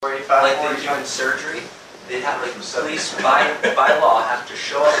like they do in surgery, they'd have like police by law have to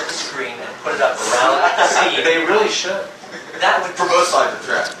show up at the screen and put it up around the scene. They really should. That would For both sides of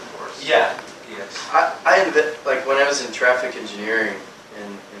traffic, of course. Yeah. Yes. Like when I was in traffic engineering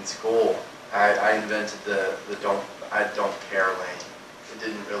in school, I invented the don't care lane. It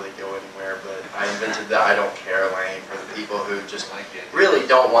didn't really go anywhere, but I invented the I don't care lane for the people who just really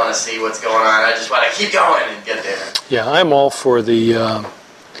don't want to see what's going on. I just want to keep going and get there. Yeah, I'm all for the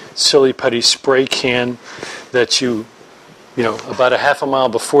silly putty spray can that you know, about a half a mile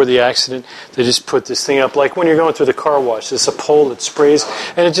before the accident, they just put this thing up. Like when you're going through the car wash, there's a pole that sprays,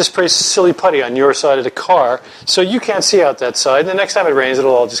 and it just sprays silly putty on your side of the car, so you can't see out that side. And the next time it rains,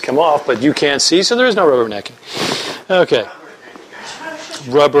 it'll all just come off, but you can't see, so there is no rubbernecking. Okay.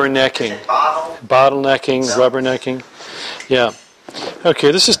 Rubbernecking. Bottlenecking, rubbernecking. Yeah.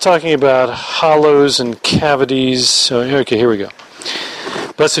 Okay, this is talking about hollows and cavities. So, okay, here we go.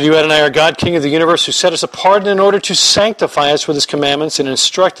 Blessed are you, Adonai, our God, King of the universe, who set us apart in order to sanctify us with his commandments and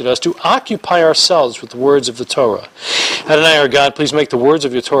instructed us to occupy ourselves with the words of the Torah. Adonai, our God, please make the words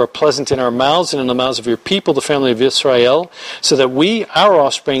of your Torah pleasant in our mouths and in the mouths of your people, the family of Israel, so that we, our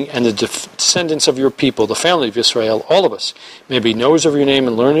offspring, and the descendants of your people, the family of Israel, all of us, may be knowers of your name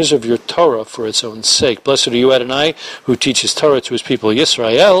and learners of your Torah for its own sake. Blessed are you, Adonai, who teaches Torah to his people,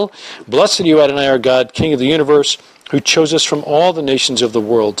 Israel. Blessed are you, Adonai, our God, King of the universe, who chose us from all the nations of the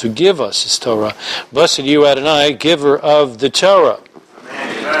world to give us his Torah. Blessed are you, Adonai, giver of the Torah.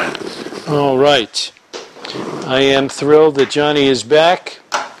 Amen. All right. I am thrilled that Johnny is back,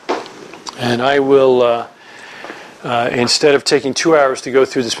 and I will, instead of taking 2 hours to go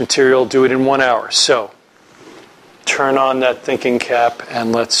through this material, do it in 1 hour. So, turn on that thinking cap,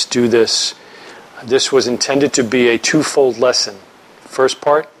 and let's do this. This was intended to be a twofold lesson. First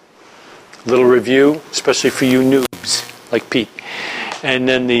part, little review, especially for you noobs like Pete. And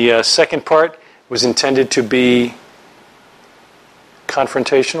then the second part was intended to be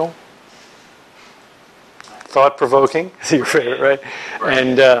confrontational, thought-provoking. Your favorite, right?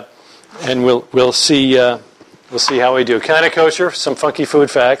 And we'll see how we do. Kind of kosher, some funky food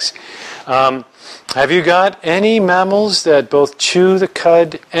facts. Have you got any mammals that both chew the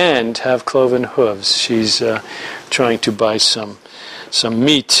cud and have cloven hooves? She's trying to buy some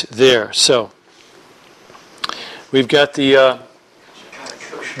meat there. So we've got the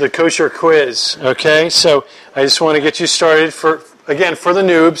kosher quiz. Okay, so I just want to get you started for the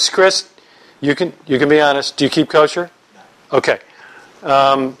noobs. Chris, you can be honest. Do you keep kosher? Okay.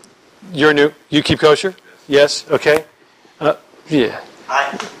 You're new. You keep kosher? Yes. Okay. Yeah.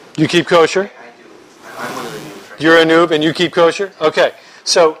 You keep kosher? I do. I'm one of the noobs. Right? You're a noob and you keep kosher? Okay.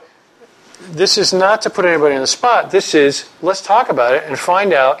 So this is not to put anybody on the spot. This is, let's talk about it and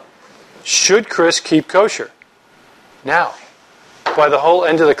find out, should Chris keep kosher? Now, by the whole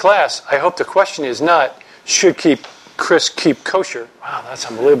end of the class, I hope the question is not, should Chris keep kosher? Wow, that's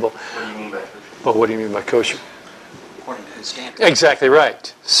unbelievable. What do you mean by kosher? But what do you mean by kosher? According to his standards. Exactly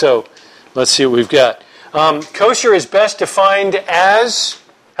right. So, let's see what we've got. Kosher is best defined as,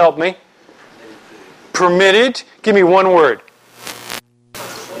 help me, permitted. Give me one word.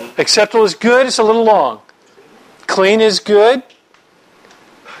 Acceptable is good. It's a little long. Clean is good.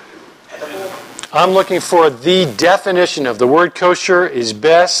 I'm looking for the definition of the word kosher is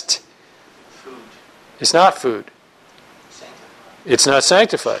best. Food. It's not food. Sanctified. It's not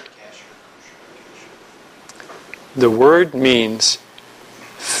sanctified. The word means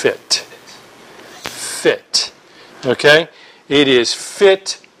fit. Fit. Okay? It is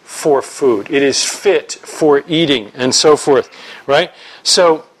fit for food. It is fit for eating and so forth. Right?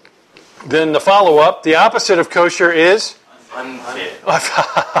 So, then the follow-up, the opposite of kosher is? Unfit.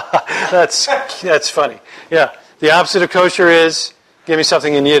 That's funny. Yeah. The opposite of kosher is, give me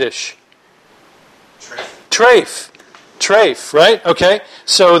something in Yiddish. Treif. Treif, right? Okay.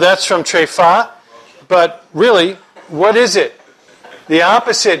 So that's from treifa. But really, what is it? The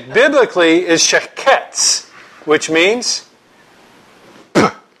opposite biblically is sheketz, which means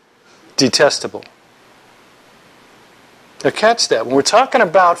detestable. Now catch that. When we're talking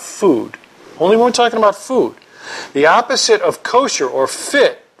about food, only when we're talking about food, the opposite of kosher or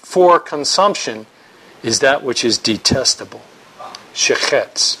fit for consumption is that which is detestable.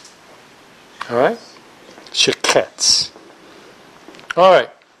 Shechetz. All right? Shechetz. All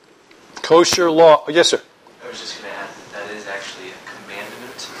right. Kosher law. Oh, yes, sir. I was just going to add that is actually a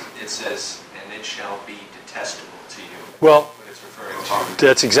commandment. It says, and it shall be detestable to you. Well, What it's referring to.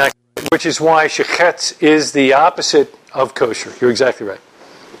 that's exactly right. Which is why shechetz is the opposite of kosher. You're exactly right.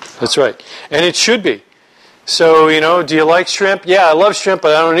 That's right. And it should be. So, do you like shrimp? Yeah, I love shrimp,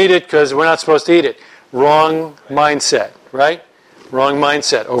 but I don't eat it because we're not supposed to eat it. Wrong mindset, right? Wrong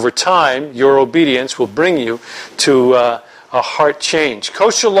mindset. Over time, your obedience will bring you to a heart change.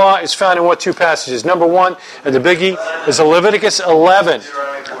 Kosher law is found in what two passages? Number one, and the biggie, is Leviticus 11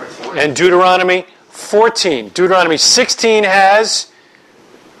 and Deuteronomy 14. Deuteronomy 16 has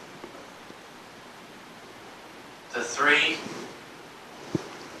The 3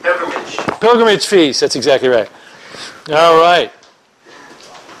 pilgrimage. pilgrimage feasts. That's exactly right. All right.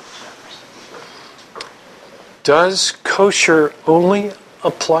 Does kosher only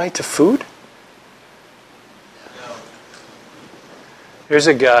apply to food? Here's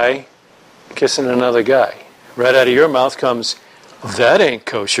a guy kissing another guy. Right out of your mouth comes, that ain't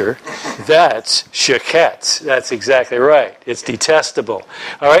kosher. That's shechet. That's exactly right. It's detestable.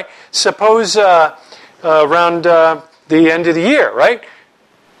 All right? Suppose around the end of the year, right?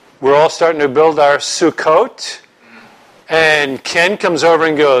 We're all starting to build our Sukkot. And Ken comes over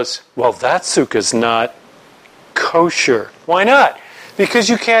and goes, well, that sukkah's not kosher. Why not? Because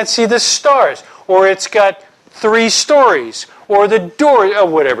you can't see the stars, or it's got 3 stories, or the door, or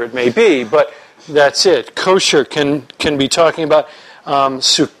whatever it may be. But that's it. Kosher can be talking about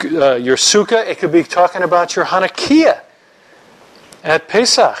your sukkah. It could be talking about your Hanukkah at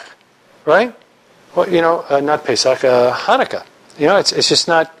Pesach, right? Well, not Pesach, Hanukkah. It's just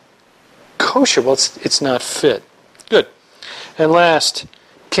not kosher. Well, it's not fit. Good. And last,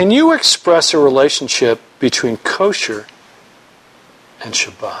 can you express a relationship between kosher and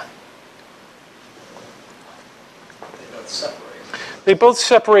Shabbat? They both separate. They both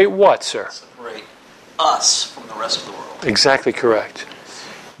separate what, sir? Separate us from the rest of the world. Exactly correct.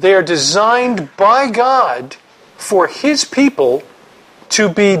 They are designed by God for His people to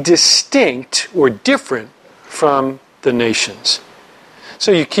be distinct or different from the nations.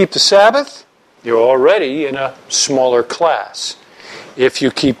 So you keep the Sabbath, you're already in a smaller class. If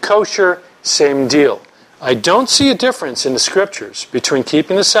you keep kosher, same deal. I don't see a difference in the scriptures between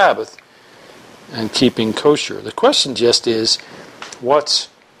keeping the Sabbath and keeping kosher. The question just is, what's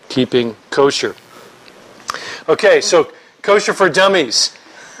keeping kosher? Okay, so kosher for dummies.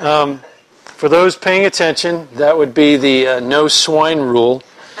 For those paying attention, that would be the no swine rule.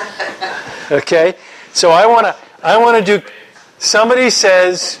 Okay, so I want to do. Somebody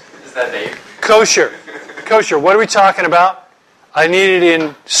says, Is that Dave? kosher. Kosher. What are we talking about? I need it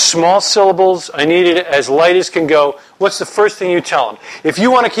in small syllables. I need it as light as can go. What's the first thing you tell them? If you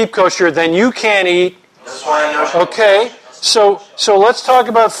want to keep kosher, then you can't eat. Okay. So let's talk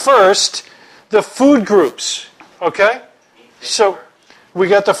about first the food groups. Okay. So we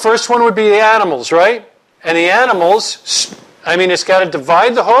got the first one would be the animals, right? And the animals, it's got to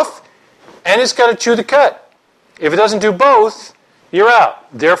divide the hoof and it's got to chew the cud. If it doesn't do both, you're out.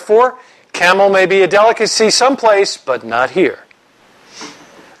 Therefore, camel may be a delicacy someplace, but not here.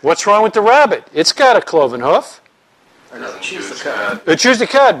 What's wrong with the rabbit? It's got a cloven hoof. Doesn't choose the cut. It chews the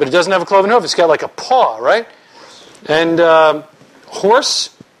cud, but it doesn't have a cloven hoof. It's got like a paw, right? And horse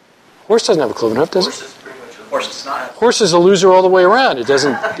doesn't have a cloven hoof, does it? Horse does not have. Horse is a loser all the way around. It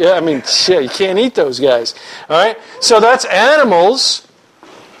doesn't. You can't eat those guys. All right. So that's animals,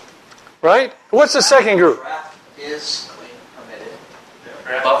 right? What's the second group? Giraffe is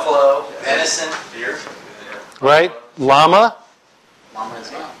permitted. Buffalo, Venison. Deer. Right. Llama. Llama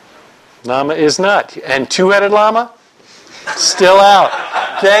is not. Llama is not. And two-headed llama? Still out.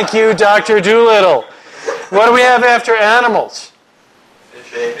 Thank you, Dr. Doolittle. What do we have after animals?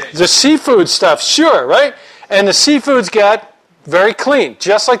 The seafood stuff, sure, right? And the seafood's got very clean,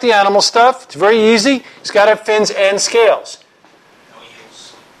 just like the animal stuff. It's very easy. It's got to have fins and scales.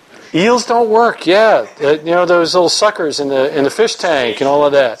 Eels don't work, yeah. Those little suckers in the fish tank and all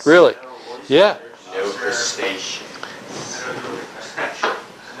of that. Really, yeah. No crustacean.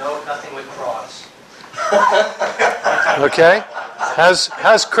 no, nothing with claws. Okay.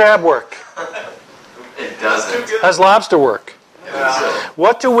 How's crab work? It doesn't. How's lobster work?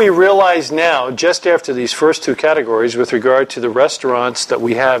 What do we realize now, just after these first two categories, with regard to the restaurants that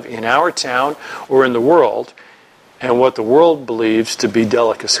we have in our town or in the world, and what the world believes to be There's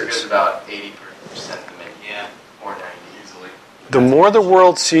delicacies? about 80% of the menu. Yeah. Or 90 easily. The more the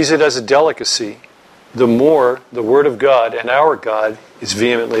world sees it as a delicacy, the more the Word of God and our God is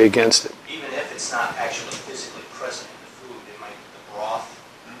vehemently against it. Even if it's not actually physically present in the food, it might be the broth,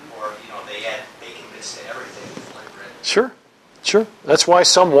 or they add bacon bits to everything to flavor it. Sure. That's why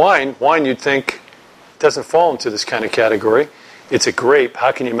some wine you'd think doesn't fall into this kind of category. It's a grape.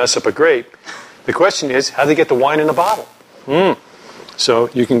 How can you mess up a grape? The question is, how do they get the wine in a bottle? So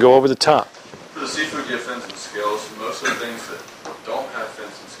you can go over the top. For the seafood, you have fins and scales. Most of the things that don't have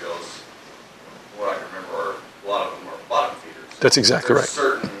fins and scales, what I can remember, a lot of them are bottom feeders. That's exactly There's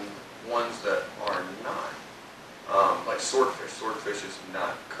right. certain ones that are not. Like swordfish. Swordfish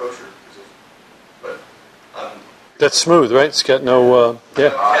kosher? But That's smooth, right? It's got no, yeah.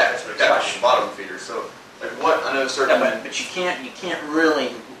 bottom feeder. So, like, what? I know Yeah, certain. but you can't really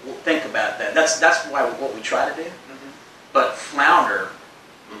think about that. That's why what we try to do. But flounder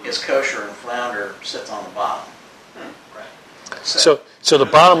is kosher, and flounder sits on the bottom. So the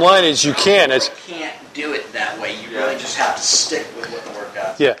bottom line is you can. You can't do it that way. You really just have to stick with what the Word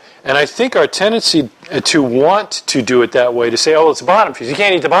God says. Yeah, and I think our tendency to want to do it that way, to say, oh, it's bottom feeders. You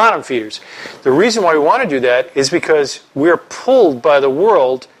can't eat the bottom feeders. The reason why we want to do that is because we're pulled by the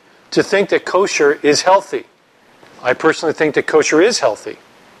world to think that kosher is healthy. I personally think that kosher is healthy.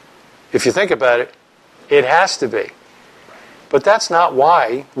 If you think about it, it has to be. But that's not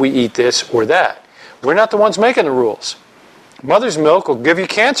why we eat this or that. We're not the ones making the rules. Mother's milk will give you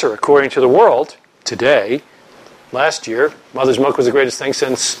cancer, according to the world today. Last year, mother's milk was the greatest thing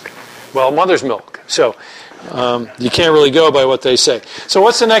since, well, mother's milk. So you can't really go by what they say. So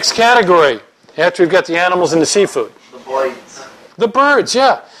what's the next category after we've got the animals and the seafood? The birds. The birds,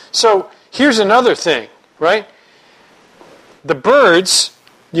 yeah. So here's another thing, right? The birds,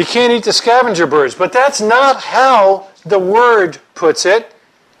 you can't eat the scavenger birds, but that's not how the Word puts it.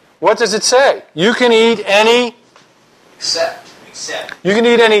 What does it say? You can eat any... Except. You can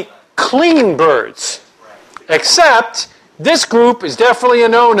eat any clean birds, except this group is definitely a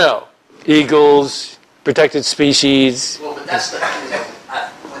no-no. Eagles, protected species. Well, but that's the thing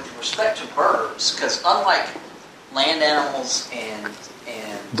that, with respect to birds, because unlike land animals and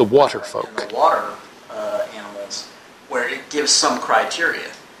The water folk. and the water animals, where it gives some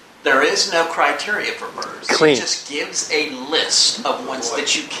criteria, there is no criteria for birds. Clean. It just gives a list of ones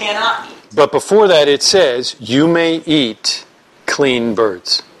that you cannot eat. But before that it says, you may eat clean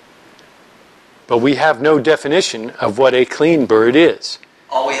birds. But we have no definition of what a clean bird is.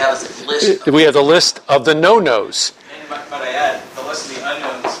 All we have is a list. We have the list of the no-nos. And might I add, the list of the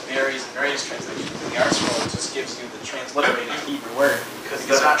unknowns varies in various translations. In the Art Scroll, it just gives you the transliterated Hebrew word because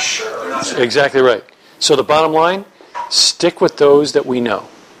they're not sure. They're not sure. Exactly right. So the bottom line, stick with those that we know.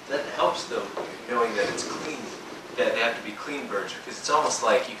 That helps, though, knowing that it's clean, that they have to be clean birds, because it's almost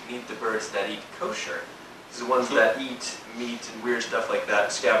like you can eat the birds that eat kosher. Because the ones that eat meat and weird stuff like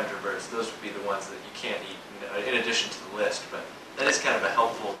that, scavenger birds, those would be the ones that you can't eat, in addition to the list. But that is kind of a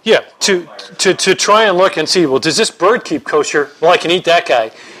helpful... Yeah, to try and look and see, well, does this bird keep kosher? Well, I can eat that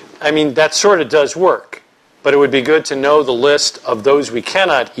guy. I mean, that sort of does work. But it would be good to know the list of those we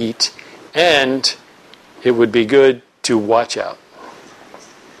cannot eat, and it would be good to watch out.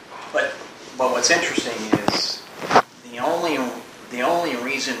 But what's interesting is the only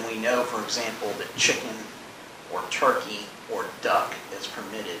reason we know, for example, that chicken or turkey or duck is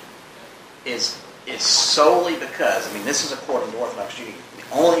permitted is solely because, I mean, this is according to Orthodox Judaism.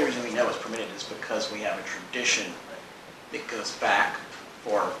 The only reason we know it's permitted is because we have a tradition that goes back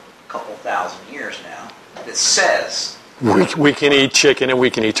for a couple thousand years now that says We can eat chicken and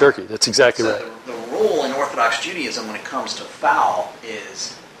we can eat turkey. That's exactly so right. the rule in Orthodox Judaism when it comes to fowl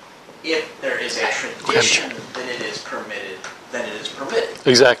is if there is a tradition that it is permitted, then it is permitted.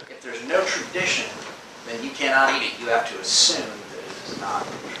 Exactly. If there's no tradition, then you cannot eat it. You have to assume that it is not.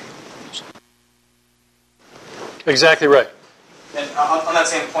 Exactly right. And on that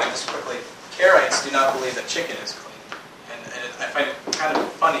same point, just quickly, Karaites do not believe that chicken is clean. And I find it kind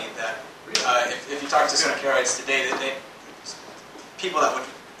of funny that if you talk to some Karaites today, people that would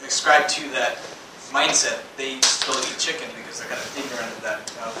ascribe to that mindset, they still eat chicken because they're kind of ignorant of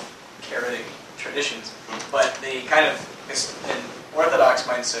that Karaitic traditions. But they kind of, in Orthodox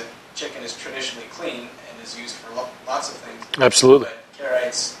mindset, chicken is traditionally clean and is used for lots of things. Absolutely. But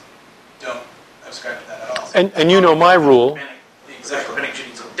Karaites don't subscribe to that at all. And you know my rule. Exactly. Rabbinic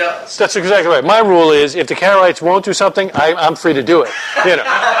Judaism does. That's exactly right. My rule is if the Karaites won't do something, I'm free to do it. You know,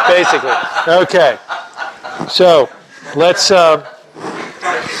 basically. Okay. So let's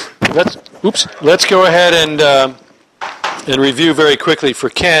go ahead and review very quickly for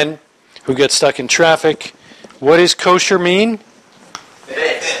Ken, who gets stuck in traffic. What does kosher mean?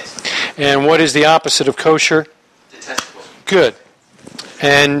 Fit. And what is the opposite of kosher? Detestable. Good.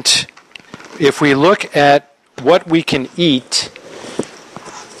 And if we look at what we can eat,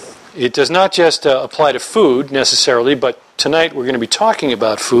 it does not just apply to food necessarily, but tonight we're going to be talking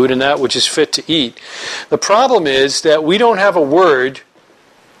about food and that which is fit to eat. The problem is that we don't have a word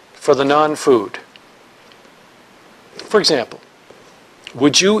for the non-food. For example,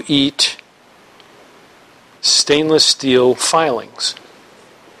 would you eat stainless steel filings?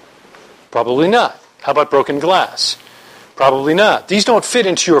 Probably not. How about broken glass? Probably not. These don't fit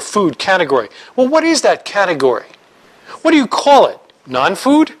into your food category. Well, what is that category? What do you call it?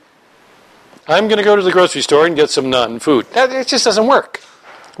 Non-food? I'm going to go to the grocery store and get some non-food. It just doesn't work.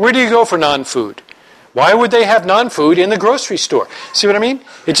 Where do you go for non-food? Why would they have non-food in the grocery store? See what I mean?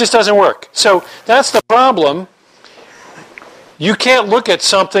 It just doesn't work. So that's the problem. You can't look at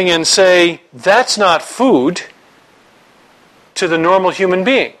something and say, that's not food to the normal human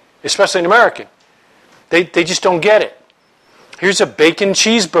being, especially an American. They just don't get it. Here's a bacon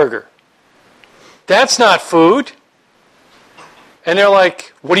cheeseburger. That's not food. And they're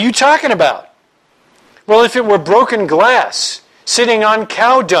like, what are you talking about? Well, if it were broken glass, sitting on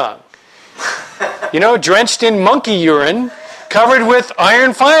cow dung, drenched in monkey urine, covered with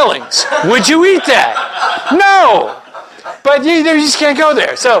iron filings, would you eat that? No. But you just can't go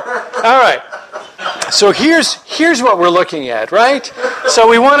there. So, all right. So here's what we're looking at, right? So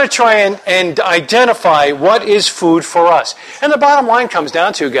we want to try and identify what is food for us. And the bottom line comes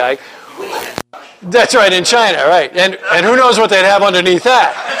down to, Guy, that's right, in China, right? And who knows what they'd have underneath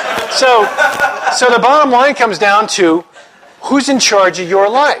that. So the bottom line comes down to, who's in charge of your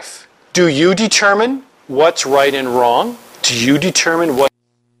life? Do you determine what's right and wrong? Do you determine what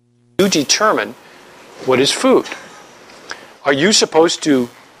is food? Are you supposed to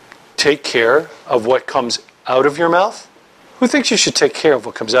take care of what comes out of your mouth? Who thinks you should take care of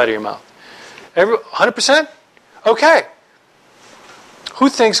what comes out of your mouth? 100%? Okay. Who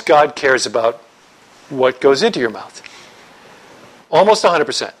thinks God cares about what goes into your mouth? Almost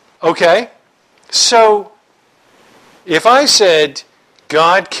 100%. Okay. So, if I said,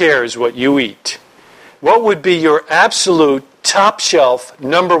 God cares what you eat, what would be your absolute top shelf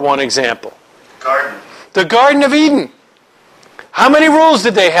number one example? Garden. The Garden of Eden. How many rules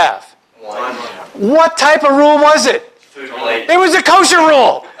did they have? One. What type of rule was it? Food plate. It was a kosher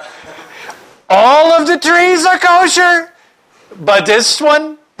rule. All of the trees are kosher, but this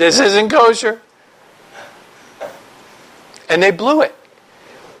isn't kosher. And they blew it.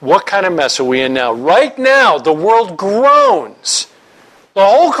 What kind of mess are we in now? Right now, the world groans. The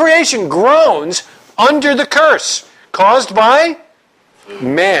whole creation groans under the curse caused by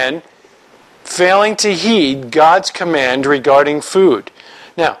man failing to heed God's command regarding food.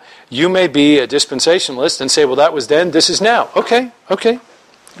 Now, you may be a dispensationalist and say, well, that was then, this is now. Okay.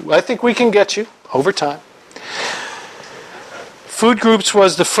 I think we can get you over time. Food groups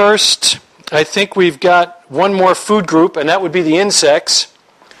was the first. I think we've got one more food group, and that would be the insects.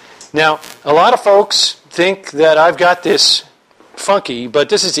 Now, a lot of folks think that I've got this funky, but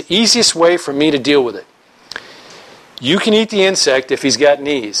this is the easiest way for me to deal with it. You can eat the insect if he's got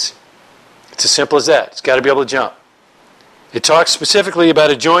knees. It's as simple as that. It's got to be able to jump. It talks specifically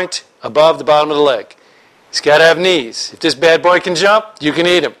about a joint above the bottom of the leg. He's got to have knees. If this bad boy can jump, you can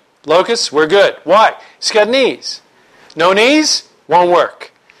eat him. Locusts, we're good. Why? He's got knees. No knees, won't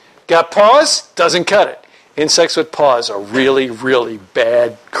work. Got paws, doesn't cut it. Insects with paws are really, really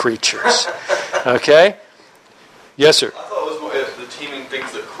bad creatures. Okay? Yes, sir? I thought it was the teeming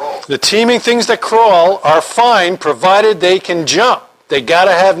things that crawl. The teeming things that crawl are fine provided they can jump. They got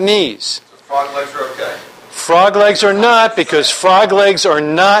to have knees. So frog legs are okay. Frog legs are not, because frog legs are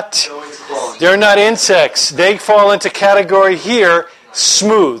not, they're not insects. They fall into category here,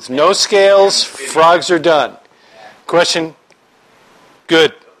 smooth. No scales, frogs are done. Question?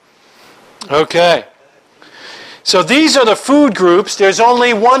 Good. Okay. So these are the food groups. There's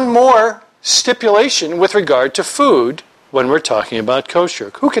only one more stipulation with regard to food when we're talking about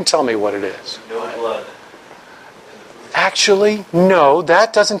kosher. Who can tell me what it is? No blood. Actually, no,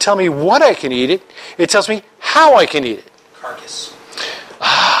 that doesn't tell me what I can eat it. It tells me how I can eat it. Carcass.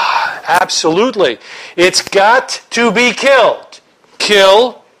 Absolutely. It's got to be killed.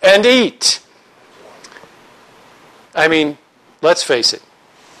 Kill and eat. I mean, let's face it.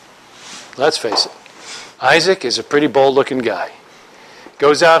 Isaac is a pretty bold-looking guy.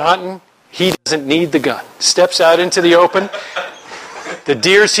 Goes out hunting. He doesn't need the gun. Steps out into the open. The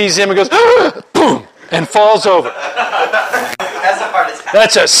deer sees him and goes, boom, and falls over. Has a heart attack.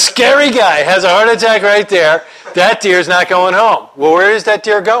 That's a scary guy. Has a heart attack right there. That deer's not going home. Well, where is that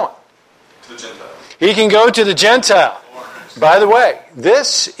deer going? To the Gentile. He can go to the Gentile. By the way,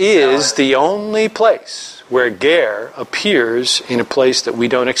 this is the only place where Ger appears in a place that we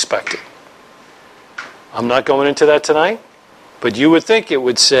don't expect it. I'm not going into that tonight, but you would think it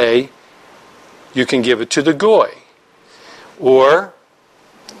would say you can give it to the Goy, or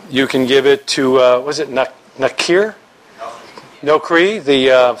you can give it to, was it Nakir? Nokri,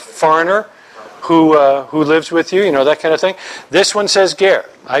 the foreigner who lives with you, that kind of thing. This one says Ger.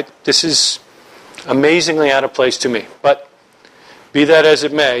 This is amazingly out of place to me. But be that as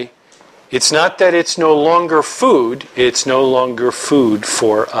it may, it's not that it's no longer food, it's no longer food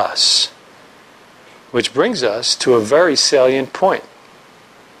for us. Which brings us to a very salient point.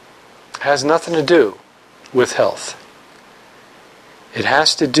 It has nothing to do with health. It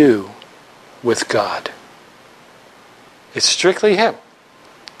has to do with God. It's strictly Him.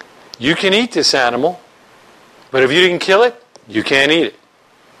 You can eat this animal, but if you didn't kill it, you can't eat it.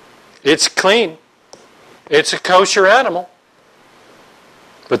 It's clean. It's a kosher animal.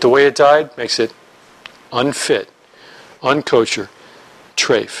 But the way it died makes it unfit, unkosher,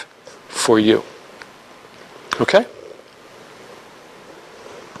 treif for you. Okay?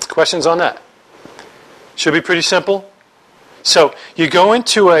 Questions on that? Should be pretty simple. So you go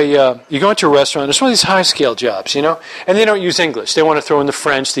into a restaurant. There's one of these high scale jobs, and they don't use English. They want to throw in the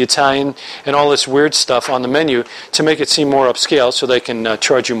French, the Italian, and all this weird stuff on the menu to make it seem more upscale, so they can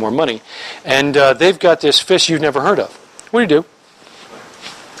charge you more money. And they've got this fish you've never heard of. What do?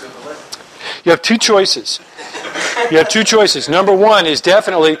 You have two choices. Number one is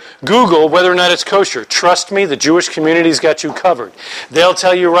definitely Google whether or not it's kosher. Trust me, the Jewish community's got you covered. They'll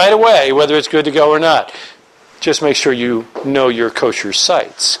tell you right away whether it's good to go or not. Just make sure you know your kosher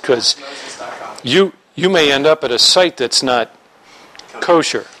sites, because you may end up at a site that's not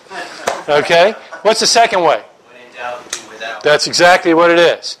kosher. Okay? What's the second way? When in doubt, do without. That's exactly what it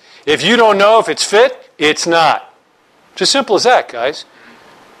is. If you don't know if it's fit, it's not. It's as simple as that, guys.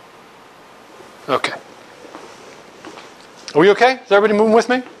 Okay. Are we okay? Is everybody moving with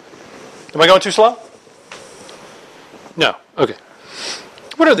me? Am I going too slow? No. Okay.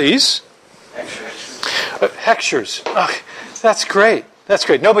 What are these? Hechshers. Oh, that's great. That's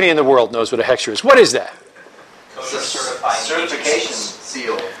great. Nobody in the world knows what a hechsher is. What is that? Kosher certifying Certification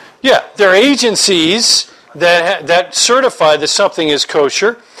seal. Yeah, there are agencies that certify that something is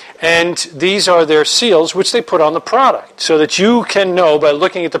kosher, and these are their seals, which they put on the product, so that you can know by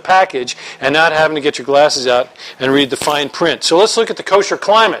looking at the package and not having to get your glasses out and read the fine print. So let's look at the kosher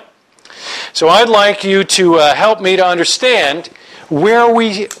climate. So I'd like you to help me to understand where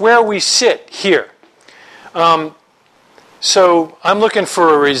we sit here. So I'm looking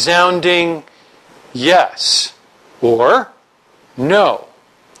for a resounding yes or no.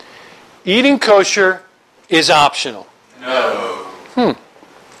 Eating kosher is optional. No.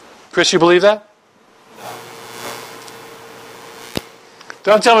 Chris, you believe that?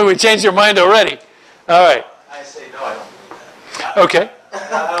 Don't tell me we changed your mind already. All right. I say no, I don't believe that. Okay.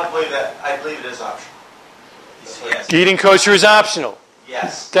 I don't believe that. I believe it is optional. Yes. Eating kosher is optional.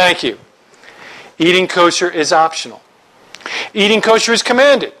 Yes. Thank you. Eating kosher is optional. Eating kosher is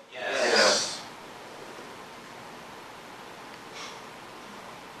commanded. Yes.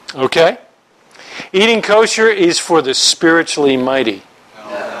 Okay? Eating kosher is for the spiritually mighty.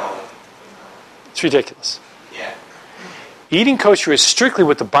 No. It's ridiculous. Yeah. Eating kosher is strictly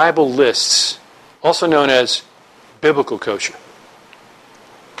what the Bible lists, also known as biblical kosher.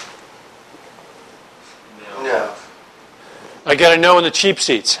 No. I got a no in the cheap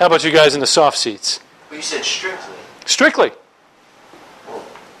seats. How about you guys in the soft seats? Well, you said strictly. Strictly.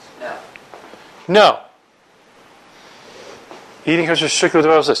 No. No. Eating kosher is strictly what the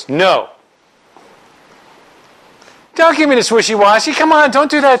Bible says. No. Don't give me this wishy-washy. Come on, don't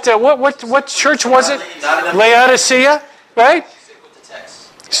do that. What church was it? Laodicea, right? Stick with the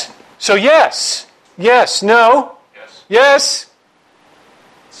text. So yes. Yes. No. Yes. Yes.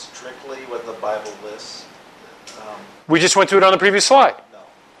 Strictly what the Bible lists. We just went through it on the previous slide. No.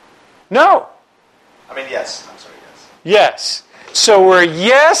 No. I mean, yes. I'm sorry, yes. Yes. So we're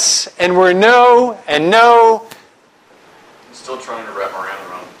yes and we're no and no. I'm still trying to wrap my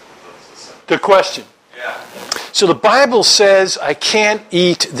hand around The question. Yeah. So the Bible says I can't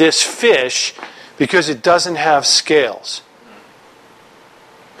eat this fish because it doesn't have scales.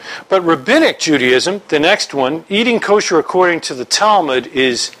 But Rabbinic Judaism, the next one, eating kosher according to the Talmud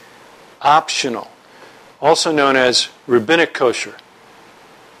is optional, also known as Rabbinic kosher.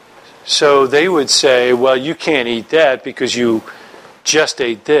 So they would say, well, you can't eat that because you just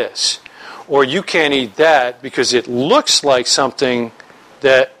ate this. Or you can't eat that because it looks like something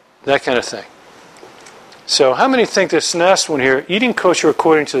that kind of thing. So how many think this next one here, eating kosher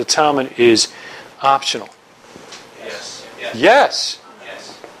according to the Talmud, is optional? Yes. Yes.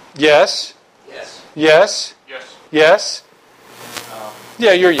 Yes. Yes. Yes. Yes. Yes. Yes.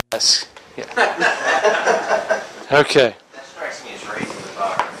 Yeah, you're yes. Yeah. Okay. That strikes me as raising the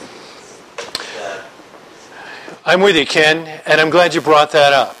bar. I'm with you, Ken, and I'm glad you brought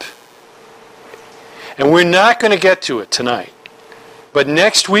that up. And we're not going to get to it tonight. But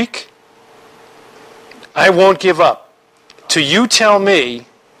next week, I won't give up till you tell me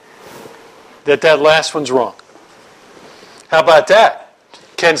that last one's wrong. How about that?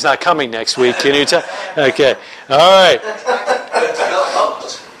 Ken's not coming next week. Can you tell? Okay. All right.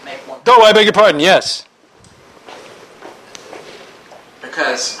 Make one. Oh, I beg your pardon. Yes.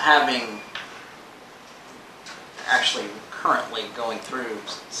 Because having actually currently going through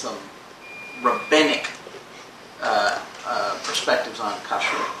some rabbinic perspectives on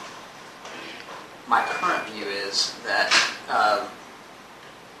kashrut. My current view is that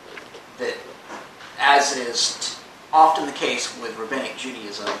that, as is often the case with rabbinic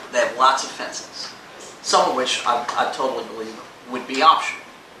Judaism, they have lots of fences, some of which I totally believe would be optional.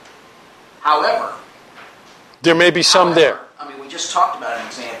 However, There may be some there. I mean, we just talked about an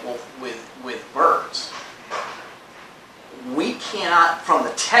example with birds. We cannot, from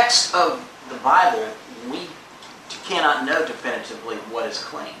the text of the Bible, we cannot know definitively what is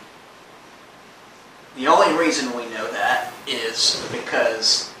clean. The only reason we know that is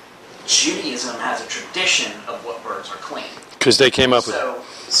because Judaism has a tradition of what birds are clean. Because they came up with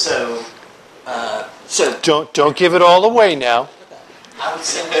it. So Don't give it all away now. I would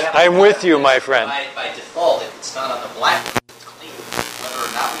say we have I'm with you, my friend. by default, if it's not on the black list, it's clean, whether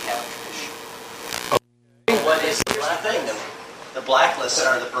or not we have a tradition. What is the black thing? The blacklists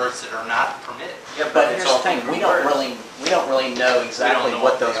are the birds that are not permitted. Yeah, but here's the thing: we don't really know exactly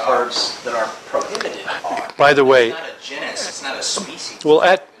what those birds that are prohibited are. By the way, It's not a genus. It's not a species. well,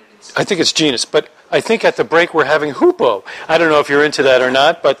 I think it's genus, but I think at the break we're having hoopoe. I don't know if you're into that or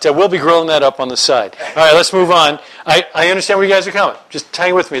not, but we'll be grilling that up on the side. All right, let's move on. I understand where you guys are coming. Just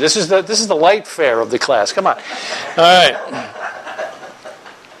hang with me. This is the light fare of the class. Come on. All right.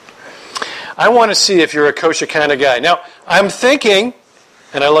 I want to see if you're a kosher kind of guy. Now, I'm thinking,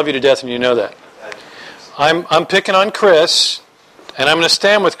 and I love you to death, and you know that. I'm picking on Chris, and I'm going to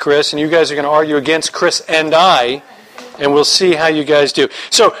stand with Chris, and you guys are going to argue against Chris and I, and we'll see how you guys do.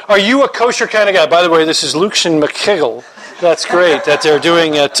 So, are you a kosher kind of guy? By the way, this is Lucian McKiggle. That's great that they're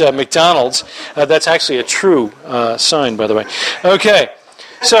doing at McDonald's. That's actually a true sign, by the way. Okay,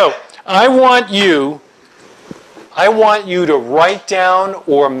 so I want you to write down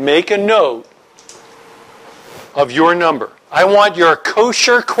or make a note of your number. I want your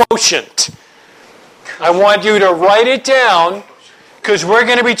kosher quotient. I want you to write it down because we're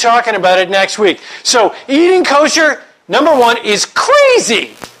going to be talking about it next week. So, eating kosher, number one, is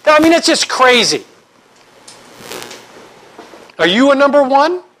crazy. I mean, it's just crazy. Are you a number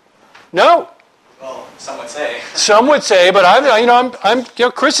one? No. Well, some would say. Some would say, but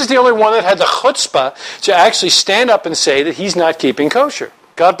Chris is the only one that had the chutzpah to actually stand up and say that he's not keeping kosher.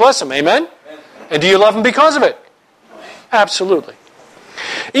 God bless him. Amen? And do you love him because of it? Absolutely.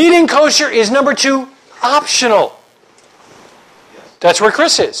 Eating kosher is number two, optional. That's where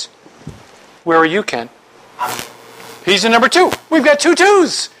Chris is. Where are you, Ken? He's the number two. We've got 2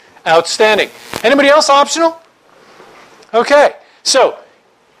 twos. Outstanding. Anybody else optional? Okay. So,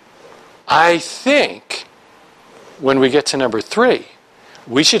 I think when we get to number 3,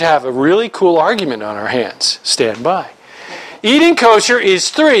 we should have a really cool argument on our hands. Stand by. Eating kosher is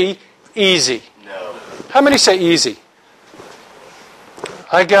 3, easy. No. How many say easy?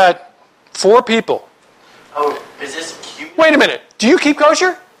 I got 4 people. Oh, is this cute? Wait a minute. Do you keep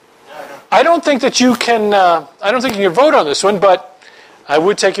kosher? No, I don't. I don't think that you can. I don't think you can vote on this one, but I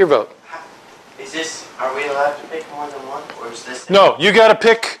would take your vote. Is this? Are we allowed to pick more than one, or is this? No, you got to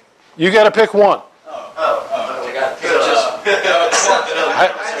pick. You got to pick one. We got to pick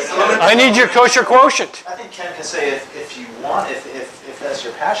I need your kosher quotient. I think Ken can say if you want, if that's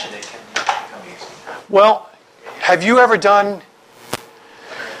your passion, it can become easy. Well, have you ever done?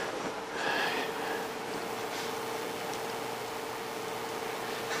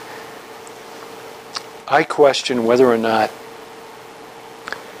 I question whether or not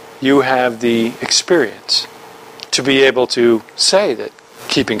you have the experience to be able to say that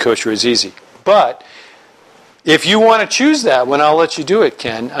keeping kosher is easy. But if you want to choose that one, I'll let you do it,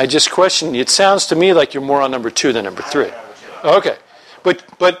 Ken. I just question. It sounds to me like you're more on number 2 than number 3. Okay,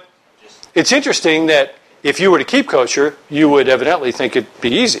 but it's interesting that if you were to keep kosher, you would evidently think it'd be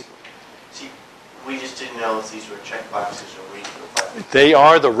easy. See, we just didn't know if these were check boxes or radio buttons. They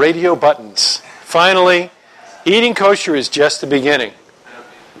are the radio buttons. Finally, eating kosher is just the beginning.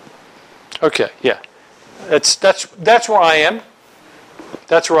 Okay, yeah. That's where I am.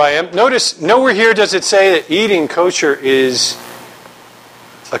 That's where I am. Notice, nowhere here does it say that eating kosher is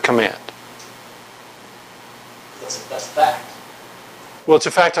a command. That's fact. Well, it's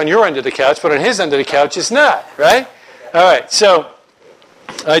a fact on your end of the couch, but on his end of the couch, it's not, right? All right, so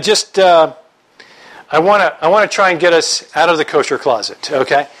I just I want to try and get us out of the kosher closet,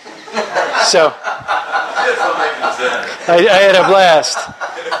 okay? So I had a blast.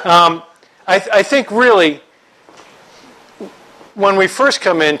 I think really, when we first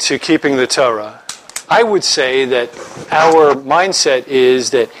come into keeping the Torah, I would say that our mindset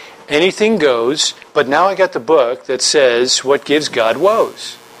is that anything goes, but now I got the book that says what gives God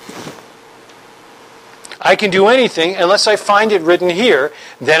woes. I can do anything unless I find it written here,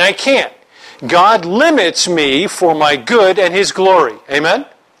 then I can't. God limits me for my good and His glory. Amen?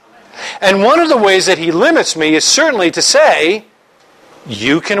 And one of the ways that He limits me is certainly to say,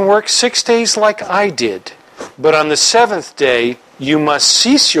 you can work 6 days like I did, but on the 7th day you must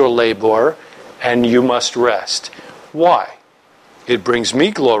cease your labor and you must rest. Why? It brings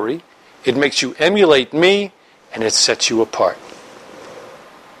me glory, it makes you emulate me, and it sets you apart.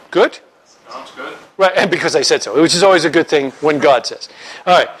 Good? Sounds good. Right, and because I said so, which is always a good thing when God says.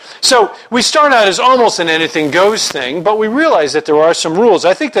 All right, so we start out as almost an anything goes thing, but we realize that there are some rules.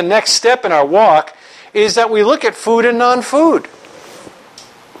 I think the next step in our walk is that we look at food and non-food.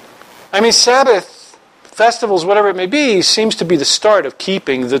 I mean, Sabbath, festivals, whatever it may be, seems to be the start of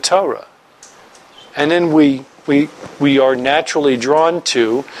keeping the Torah. And then we are naturally drawn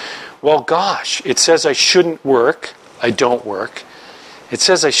to, well, gosh, it says I shouldn't work. I don't work. It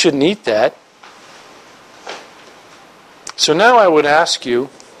says I shouldn't eat that. So now I would ask you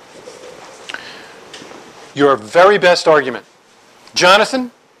your very best argument.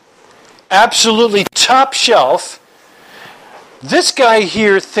 Jonathan, absolutely top shelf. This guy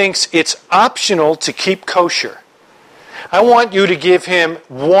here thinks it's optional to keep kosher. I want you to give him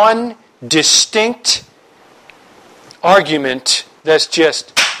one distinct argument that's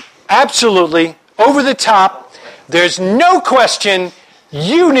just absolutely over the top. There's no question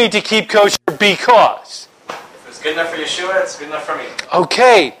you need to keep kosher because. If it's good enough for Yeshua, it's good enough for me.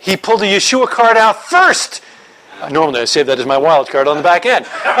 Okay, he pulled the Yeshua card out first. Normally I save that as my wild card on the back end.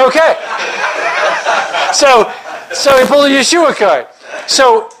 Okay. So he pulled the Yeshua card.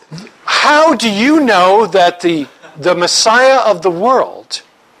 So how do you know that the Messiah of the world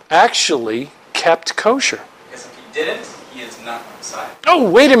actually kept kosher? Because if he didn't, he is not my Messiah. Oh,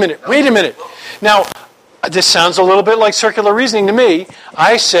 wait a minute. Now, this sounds a little bit like circular reasoning to me.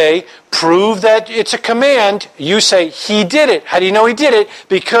 I say, prove that it's a command. You say, he did it. How do you know he did it?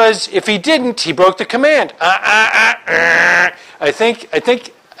 Because if he didn't, he broke the command. I think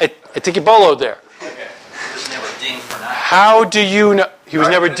you boloed there. He was never dinged for not. How do you know? He was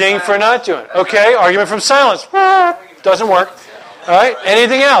never dinged for not doing it. Okay, argument from silence. Doesn't work. All right,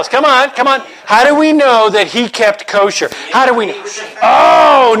 anything else? Come on. How do we know that he kept kosher? How do we know?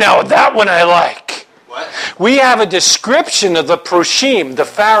 Oh, now that one I like. What? We have a description of the Proshim, the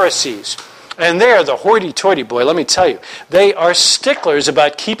Pharisees. And they're the hoity-toity, boy, let me tell you. They are sticklers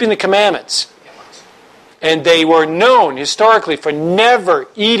about keeping the commandments. And they were known historically for never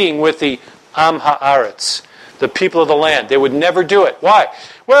eating with the Am Haaretz, the people of the land. They would never do it. Why?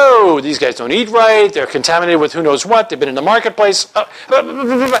 Whoa, these guys don't eat right. They're contaminated with who knows what. They've been in the marketplace.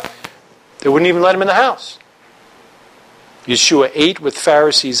 They wouldn't even let them in the house. Yeshua ate with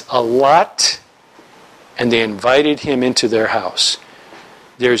Pharisees a lot, and they invited him into their house.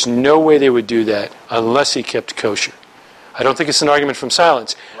 There's no way they would do that unless he kept kosher. I don't think it's an argument from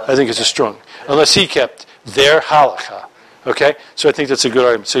silence. I think it's a strong. Unless he kept their halakha. Okay? So I think that's a good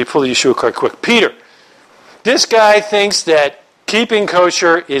argument. So you pull the Yeshua card quick. Peter, this guy thinks that keeping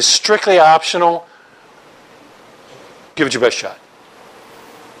kosher is strictly optional. Give it your best shot.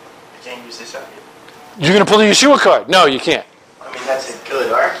 I can't use this argument. You're going to pull the Yeshua card. No, you can't. I mean, that's a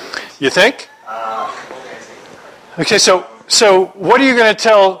good argument. You think? Okay, so what are you going to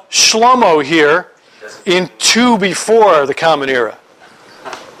tell Shlomo here in 2 before the Common Era?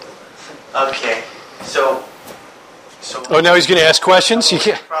 Okay, so Oh, now he's going to ask questions? You what's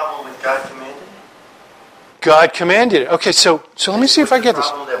the can't. problem with God commanded it? God commanded it. Okay, so let me see if I get this.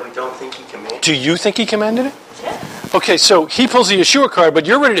 What's the problem that we don't think he commanded? Do you think he commanded it? Yeah. Okay, so he pulls the Yeshua card, but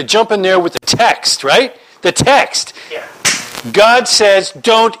you're ready to jump in there with the text, right? The text. Yeah. God says,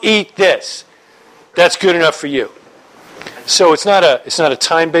 don't eat this. That's good enough for you. So it's not a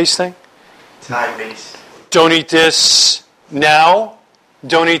time-based thing? Time-based. Don't eat this now.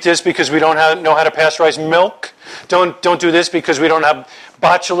 Don't eat this because we don't know how to pasteurize milk. Don't do this because we don't have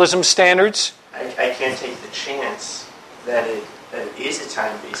botulism standards. I can't take the chance that it is a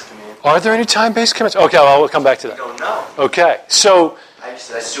time-based command. Are there any time-based commands? Okay, well, we'll come back to I that. don't know. Okay, so I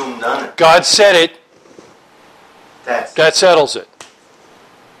just assume none. God said it. That's That settles it.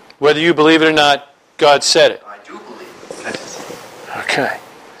 Whether you believe it or not, God said it. I do believe it. That's Okay.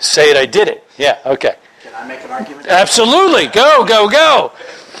 Say it, I did it. Yeah, okay. Can I make an argument? Absolutely. Go.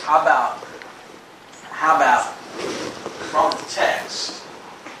 How about from the text,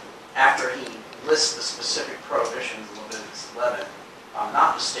 after he lists the specific prohibitions in Leviticus 11, if I'm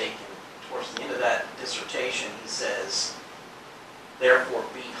not mistaken, towards the end of that dissertation, he says, therefore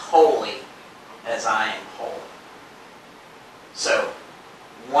be holy as I am holy. So,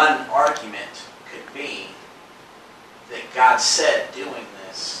 one argument could be that God said doing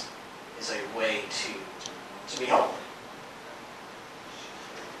this is a way to to be holy.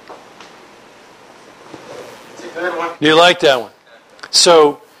 It's a good one. You like that one?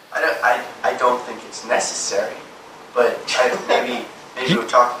 So, I don't think it's necessary, but maybe we'll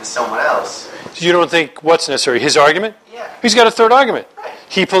talk to someone else. you don't think what's necessary? His argument? Yeah. He's got a third argument. Right.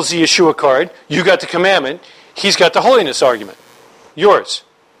 He pulls the Yeshua card. You got the commandment. He's got the holiness argument. Yours.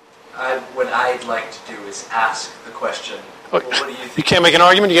 What I'd like to do is ask the question, well, what do you think? You can't make an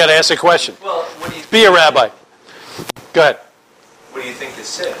argument. You got to ask a question. Well, what do you Be a rabbi. Go ahead. What do you think is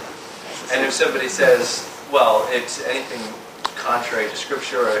sin? And if somebody says, well, it's anything contrary to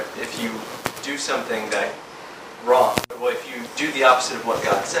Scripture, or if you do something that wrong, well, if you do the opposite of what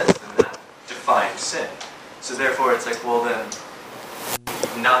God says, then that defines sin. So therefore, it's like, well, then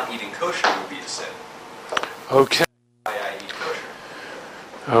not eating kosher would be a sin. Okay. Why I eat kosher?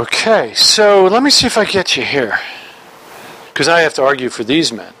 Okay. So let me see if I get you here, because I have to argue for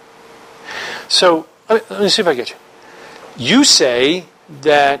these men. So let me see if I get you. You say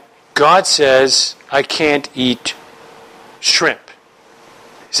that God says I can't eat shrimp.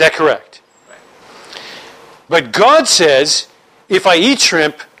 Is that correct? Right. But God says if I eat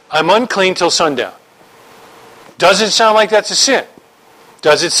shrimp, I'm unclean till sundown. Does it sound like that's a sin?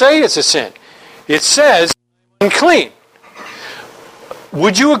 Does it say it's a sin? It says unclean.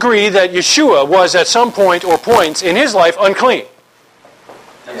 Would you agree that Yeshua was at some point or points in his life unclean?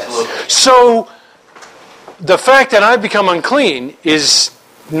 Absolutely. So the fact that I've become unclean is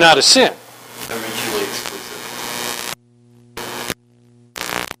not a sin. They're mutually exclusive.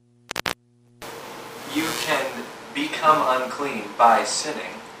 You can become unclean by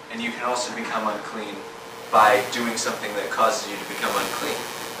sinning, and you can also become unclean by doing something that causes you to become unclean.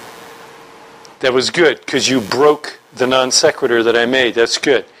 That was good, because you broke the non sequitur that I made. That's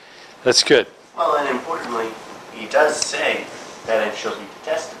good. That's good. Well, and importantly, he does say that it shall be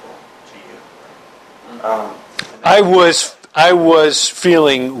detestable to you. I was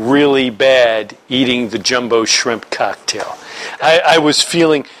feeling really bad eating the jumbo shrimp cocktail. I was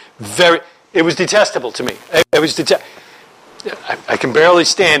feeling it was detestable to me. I can barely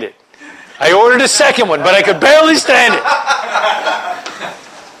stand it. I ordered a second one, but I could barely stand it.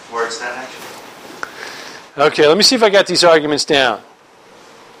 Where's that actually? Okay, let me see if I got these arguments down.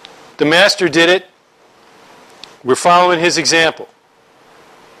 The master did it. We're following his example.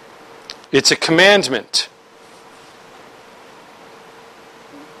 It's a commandment.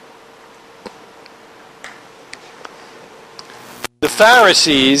 The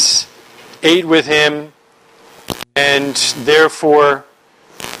Pharisees ate with him, and therefore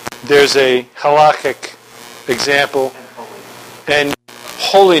there's a halakhic example. And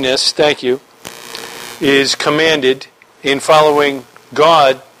holiness, thank you, is commanded in following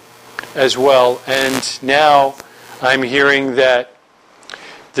God as well. And now I'm hearing that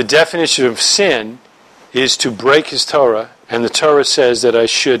the definition of sin is to break his Torah, and the Torah says that I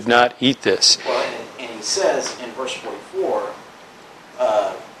should not eat this. Well, and he says in verse 44,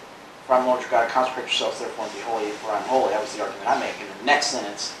 for I'm Lord your God, consecrate yourselves therefore and be holy, for I'm holy. That was the argument I make. In the next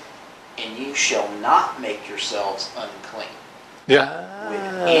sentence, and you shall not make yourselves unclean Yeah. with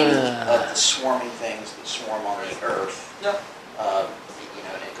any of the swarming things that swarm on the earth. No. And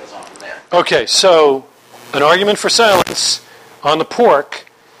it goes on from there. Okay, so an argument for silence on the pork,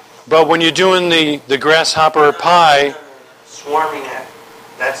 but when you're doing the grasshopper pie, Swarming,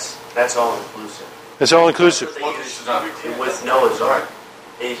 that's all inclusive. it's all inclusive. With Noah's Ark,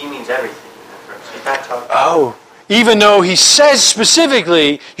 he means everything in that verse. He's not talking Oh. Even though he says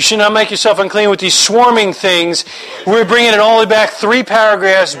specifically, you should not make yourself unclean with these swarming things, we're bringing it all the way back 3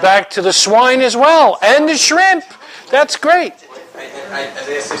 paragraphs back to the swine as well, and the shrimp. That's great.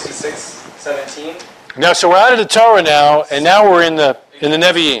 Isaiah 66:17. Now, so we're out of the Torah now, and now we're in the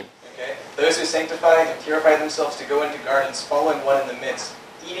Nevi'im. Okay. Those who sanctify and purify themselves to go into gardens, following one in the midst,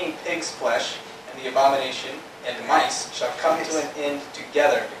 eating pig's flesh, and the abomination, and mice shall come to an end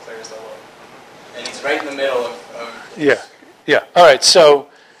together, declares the Lord. And he's right in the middle of Yeah. All right, so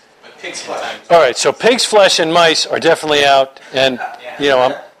pig's flesh. Pig's flesh and mice are definitely out, and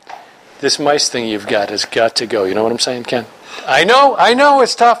this mice thing you've got has got to go. You know what I'm saying, Ken? I know,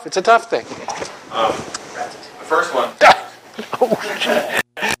 it's tough. It's a tough thing. The first one. The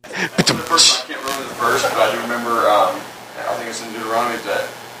first one, I can't remember the verse, but I do remember, I think it's in Deuteronomy, that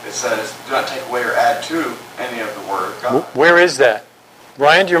it says, do not take away or add to any of the word of God. Where is that?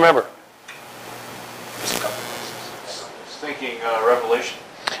 Ryan, do you remember? Thinking Revelation.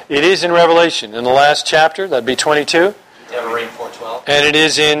 It is in Revelation, in the last chapter, that'd be 22. Deuteronomy 4:12. And it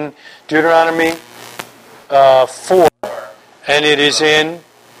is in Deuteronomy 4, and it is in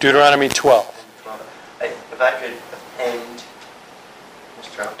Deuteronomy 12. If I could append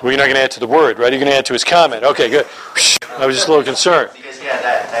Mr. Well, you're not going to add to the word, right? You're going to add to his comment. Okay, good. I was just a little concerned. Because, yeah,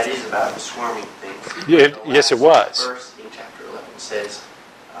 that is about swarming things. Yeah, The yes, it last was. Verse in chapter 11 says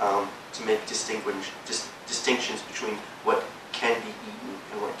to make distinctions between what can be eaten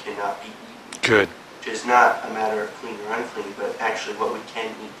and what cannot be eaten. Good. Which is not a matter of clean or unclean, but actually what we can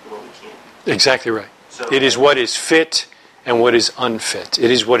eat and what we can't eat. Exactly right. So, It is what is fit and what is unfit. It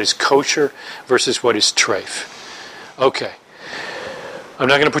is what is kosher versus what is treif. Okay. I'm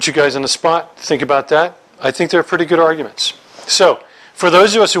not going to put you guys on the spot. Think about that. I think they're pretty good arguments. So, for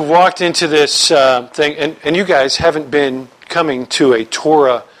those of us who walked into this thing, and you guys haven't been coming to a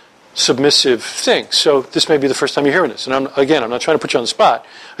Torah submissive thing, so this may be the first time you're hearing this. And I'm not trying to put you on the spot.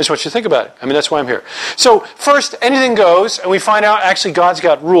 I just want you to think about it. I mean, that's why I'm here. So, first, anything goes, and we find out actually God's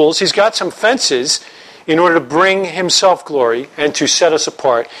got rules. He's got some fences in order to bring himself glory and to set us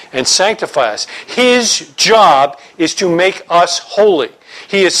apart and sanctify us. His job is to make us holy.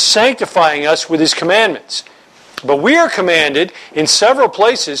 He is sanctifying us with his commandments. But we are commanded in several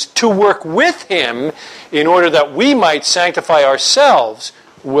places to work with him in order that we might sanctify ourselves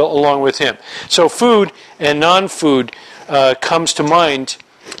along with him. So food and non-food comes to mind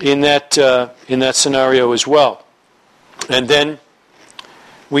in that scenario as well. And then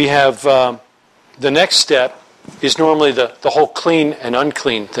we have the next step is normally the whole clean and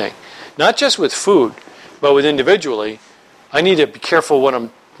unclean thing. Not just with food, but with individually. I need to be careful what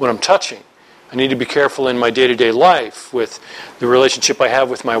I'm touching. I need to be careful in my day-to-day life with the relationship I have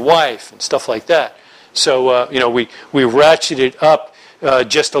with my wife and stuff like that. So we ratchet it up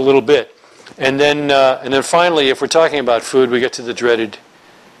just a little bit, and then finally, if we're talking about food, we get to the dreaded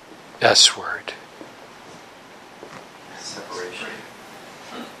S word. separation.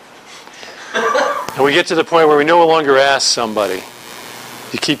 And we get to the point where we no longer ask somebody,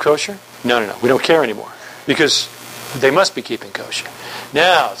 "You keep kosher?" No. We don't care anymore because they must be keeping kosher.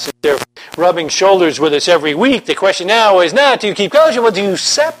 Now, since they're rubbing shoulders with us every week, the question now is not, do you keep kosher, but do you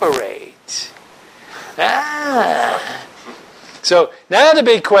separate? So now the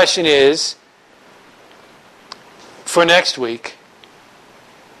big question is, for next week,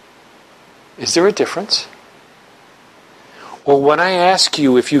 is there a difference? Or when I ask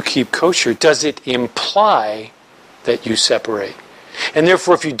you if you keep kosher, does it imply that you separate? And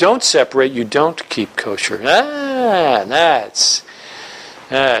therefore, if you don't separate, you don't keep kosher. That's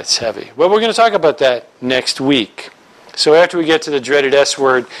heavy. Well, we're going to talk about that next week. So after we get to the dreaded S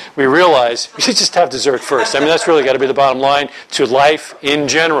word, we realize we should just have dessert first. I mean, that's really got to be the bottom line to life in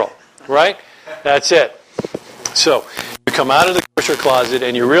general, right? That's it. So you come out of the kosher closet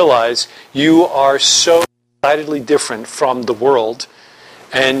and you realize you are so decidedly different from the world,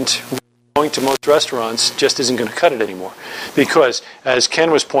 and going to most restaurants just isn't going to cut it anymore. Because, as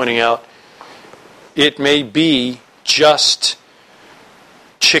Ken was pointing out, it may be just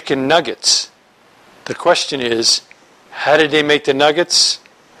chicken nuggets. The question is, how did they make the nuggets?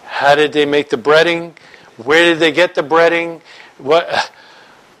 How did they make the breading? Where did they get the breading? What?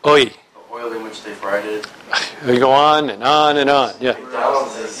 Oy. The oil in which they fried it. We go on and on and on. Yeah.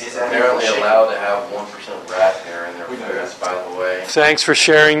 McDonald's is apparently allowed to have 1% rat hair in their foods, by the way. Thanks for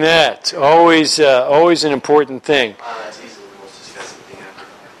sharing that. Always an important thing. That's easily the most disgusting thing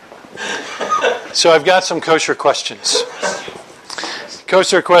ever. So I've got some kosher questions.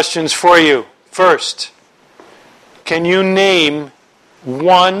 Kosher questions for you. First, can you name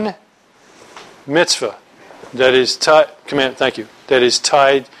one mitzvah that is tied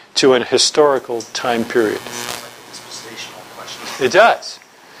to an historical time period? Dispensational question. It does.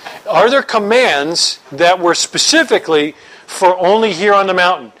 Are there commands that were specifically for only here on the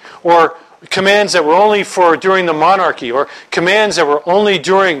mountain, or commands that were only for during the monarchy, or commands that were only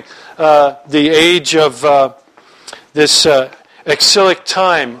during the age of this exilic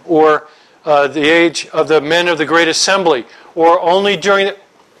time, or the age of the men of the Great Assembly, or only during the...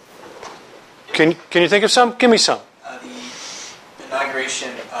 Can you think of some? Give me some. The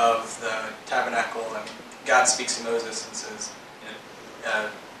inauguration of the tabernacle, and God speaks to Moses and says,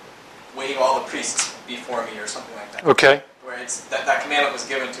 wave all the priests before me, or something like that. Okay. Where it's that commandment was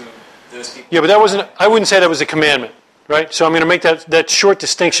given to those people. Yeah, but that wasn't... I wouldn't say that was a commandment, right? So I'm going to make that short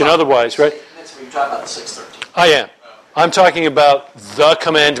distinction otherwise, right? You're talking about the 613. I am. I'm talking about the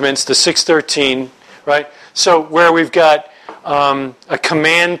commandments, the 613, right? So where we've got a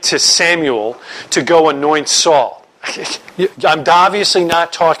command to Samuel to go anoint Saul. I'm obviously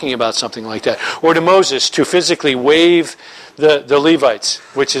not talking about something like that. Or to Moses to physically wave the Levites,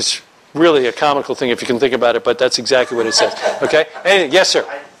 which is really a comical thing if you can think about it, but that's exactly what it says. Okay? Yes, sir?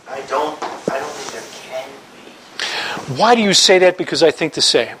 I don't think there can be. Why do you say that? Because I think the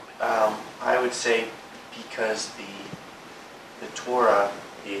same. I would say because the Torah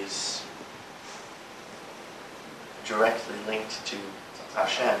directly linked to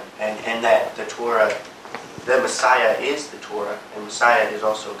Hashem, and that the Torah, the Messiah is the Torah, and Messiah is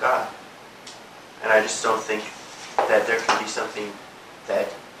also God. And I just don't think that there can be something that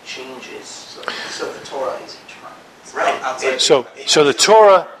changes. So the Torah is eternal. Right. So the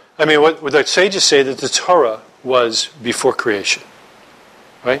Torah, I mean, what the sages say that the Torah was before creation,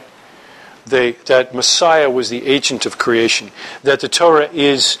 right? That Messiah was the agent of creation. That the Torah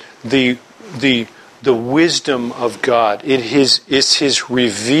is the wisdom of God. It's His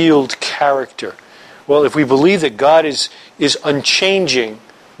revealed character. Well, if we believe that God is unchanging,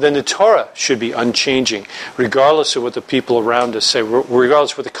 then the Torah should be unchanging, regardless of what the people around us say,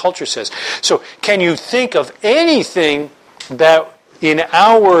 regardless of what the culture says. So, can you think of anything that in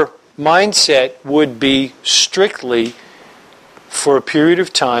our mindset would be strictly for a period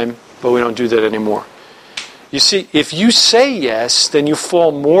of time, but we don't do that anymore? You see, if you say yes, then you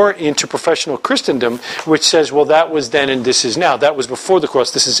fall more into professional Christendom, which says, well, that was then and this is now. That was before the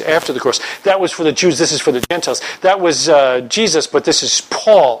cross, this is after the cross. That was for the Jews, this is for the Gentiles. That was Jesus, but this is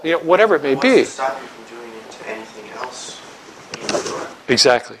Paul. You know, whatever it may be. What's to stop you from doing it to anything else in the Torah?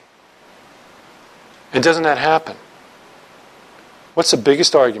 Exactly. And doesn't that happen? What's the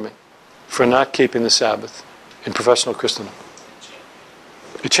biggest argument for not keeping the Sabbath in professional Christendom?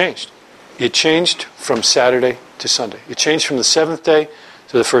 It changed. It changed from Saturday to Sunday. It changed from the seventh day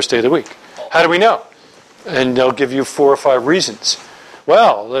to the first day of the week. How do we know? And they'll give you 4 or 5 reasons.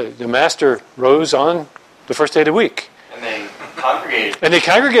 Well, the master rose on the first day of the week. And they congregated. And they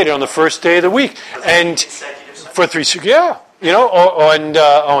congregated on the first day of the week. And for 3, yeah, you know,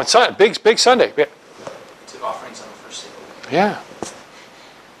 on Sunday, big Sunday. Yeah. Took offerings on the first day of the week. Yeah.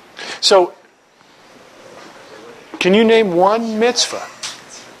 So, can you name one mitzvah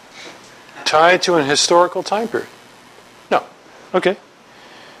tied to an historical time period? No. Okay.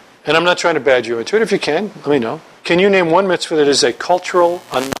 And I'm not trying to badge you into it. If you can, let me know. Can you name one mitzvah that is a cultural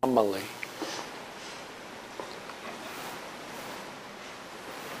anomaly?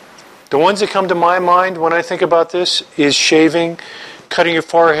 The ones that come to my mind when I think about this is shaving, cutting your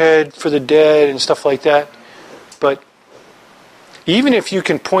forehead for the dead and stuff like that. But even if you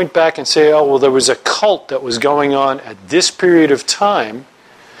can point back and say, oh, well, there was a cult that was going on at this period of time,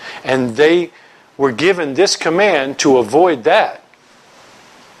 and they were given this command to avoid that.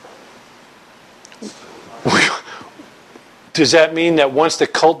 Does that mean that once the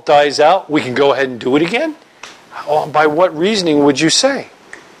cult dies out, we can go ahead and do it again? By what reasoning would you say?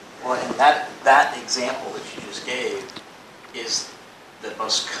 Well, and that example that you just gave is the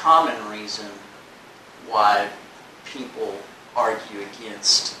most common reason why people argue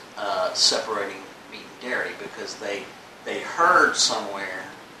against separating meat and dairy, because they heard somewhere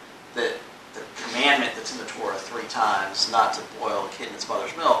that the commandment that's in the Torah 3 times, not to boil a kid in its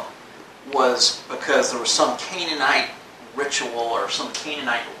mother's milk, was because there was some Canaanite ritual or some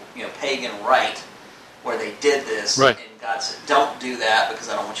Canaanite, pagan rite where they did this, right. And God said, "Don't do that because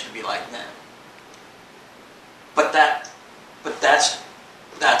I don't want you to be like them." But that's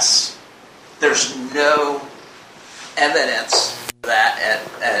there's no evidence for that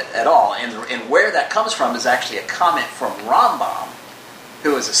at all, and where that comes from is actually a comment from Rambam,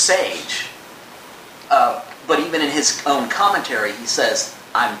 who is a sage. But even in his own commentary, he says,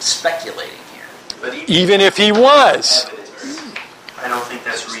 "I'm speculating here." But Even if he was. I don't think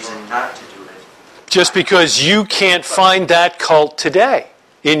that's a reason not to do it. Just because you can't find that cult today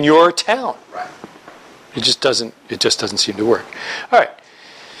in your town. Right. It just doesn't seem to work. All right.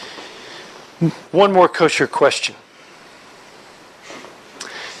 One more kosher question.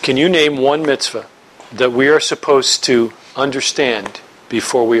 Can you name one mitzvah that we are supposed to understand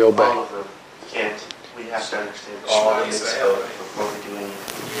before we obey? All of them. Can't. We have to understand all the mitzvot before we do anything.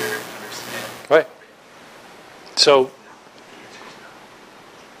 Right. So,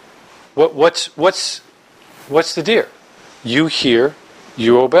 what's the deal? You hear,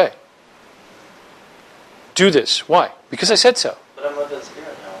 you obey. Do this. Why? Because I said so. But I'm led by the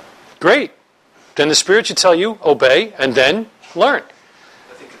Spirit now. Great. Then the Spirit should tell you, obey, and then learn.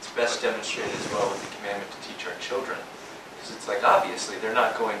 I think it's best demonstrated as well with the commandment to teach our children. Because it's like, obviously, they're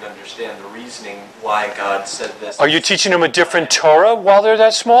not going to understand the reasoning why God said this. Are you teaching them a different Torah while they're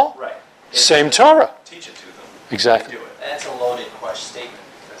that small? Right. Same Torah. Teach it to them. Exactly. They do it. That's a loaded question statement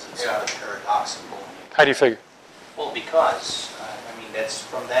because it's sort of paradoxical. How do you figure? Well, because, that's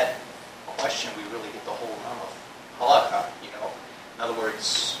from that question we really get the whole realm of halakha, In other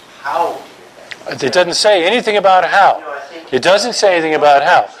words, how do you get that? It doesn't say anything about how. It doesn't say anything about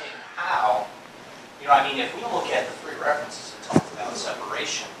how. How? If we look at the 3 references that talk about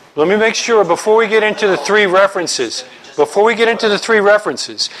separation. Let me make sure before we get into the 3 references,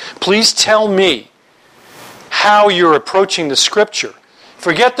 please tell me how you're approaching the Scripture.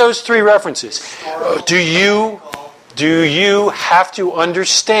 Forget those three references. Do you have to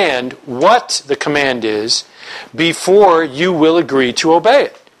understand what the command is before you will agree to obey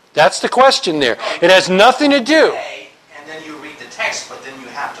it? That's the question there. It has nothing to do. And then you read the text, but then you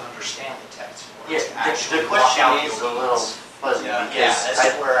have to understand the text. Yeah, the question is a little fuzzy because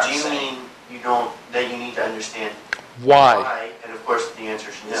that's where I'm do you saying. mean that you need to understand Why? And of course the answer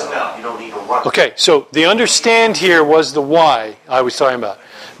is no. No. You don't need a why. Okay, so the understand here was the why I was talking about,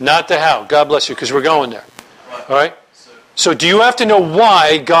 not the how. God bless you, because we're going there. All right? So do you have to know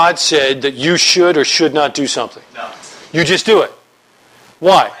why God said that you should or should not do something? No. You just do it.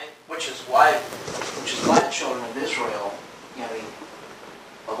 Why? Which is why the children of Israel,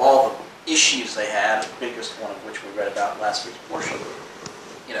 of all the issues they had, the biggest one of which we read about in last week's portion,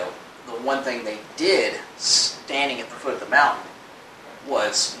 the one thing they did, standing at the foot of the mountain,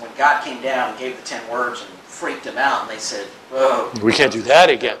 was when God came down and gave the 10 words and freaked them out, and they said, "Whoa." We can't do that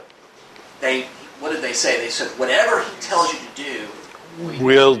again. What did they say? They said, "Whatever He tells you to do,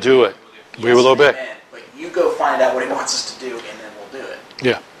 We'll do it. We will obey. Amen. But you go find out what He wants us to do, and then we'll do it."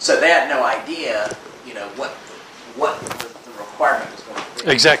 Yeah. So they had no idea, what the requirement was going to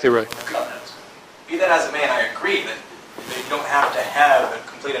be. Exactly right. Be that as it may, and I agree that you don't have to have a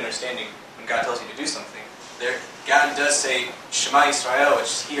complete understanding when God tells you to do something. God does say, Shema Yisrael, which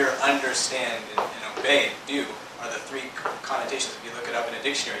is hear, understand, and obey, do, are the three connotations. If you look it up in a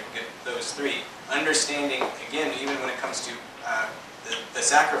dictionary, you can get those three. Understanding, again, even when it comes to the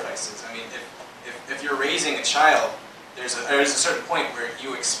sacrifices. I mean, if you're raising a child, there's a certain point where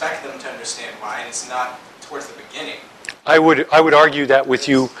you expect them to understand why, and it's not towards the beginning. I would argue that with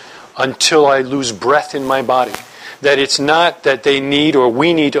you until I lose breath in my body. That it's not that they need or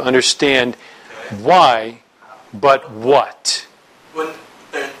we need to understand why, but what.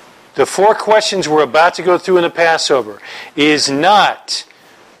 The 4 questions we're about to go through in the Passover is not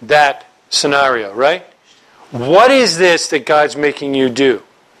that scenario, right? What is this that God's making you do?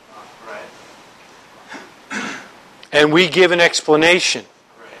 And we give an explanation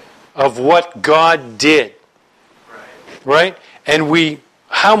of what God did. Right? And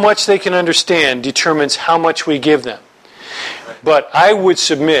how much they can understand determines how much we give them. But I would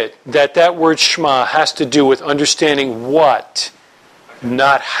submit that word Shema has to do with understanding what,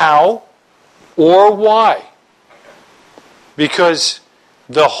 not how or why. Because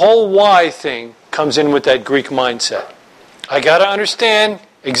the whole why thing comes in with that Greek mindset. I got to understand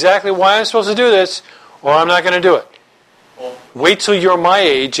exactly why I'm supposed to do this, or I'm not going to do it. Wait till you're my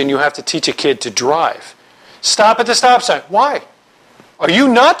age and you have to teach a kid to drive. Stop at the stop sign. Why? Are you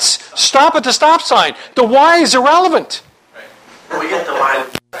nuts? Stop at the stop sign. The why is irrelevant. We get the why.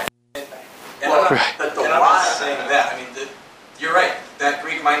 But I'm not saying that. I mean, you're right. That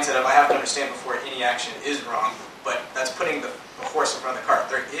Greek mindset of I have to understand before any action is wrong, but that's putting the horse in front of the cart.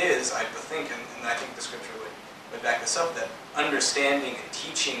 There is, I think, and I think the scripture would back this up, that understanding and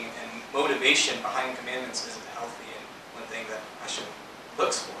teaching and motivation behind commandments isn't healthy, and one thing that I should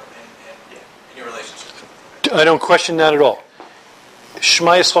look for in your relationship. I don't question that at all.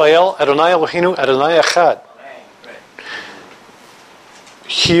 Shema Yisrael, Adonai Eloheinu, Adonai Echad.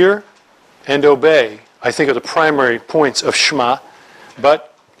 Hear and obey, I think, are the primary points of Shema.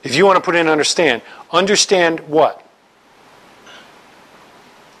 But if you want to put in understand what?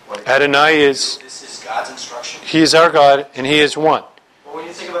 Adonai is... This is God's instruction. He is our God, and He is one. Well, when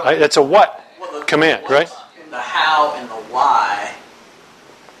you think about That's a what command, right? The how and the why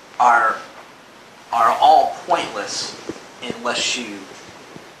are all pointless unless you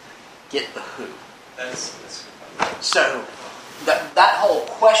get the who. That's So that whole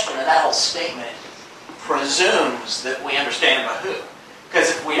question and that whole statement presumes that we understand the who. Because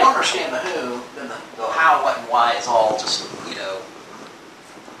if we don't understand the who, then the how, what, and why is all just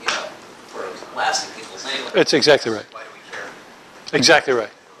for lasting people's name. That's exactly right. why do we care? Exactly right.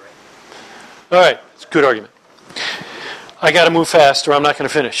 All right, it's a good argument. I got to move fast or I'm not going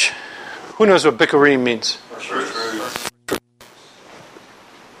to finish. Who knows what bikurim means?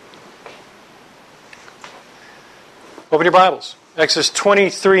 Open your Bibles. Exodus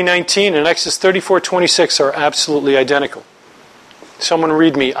 23:19 and Exodus 34:26 are absolutely identical. Someone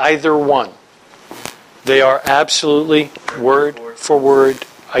read me either one. They are absolutely word for word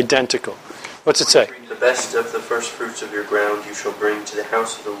identical. What's it say? The best of the first fruits of your ground you shall bring to the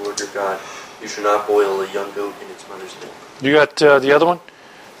house of the Lord your God. You shall not boil a young goat in its mother's milk. You got the other one?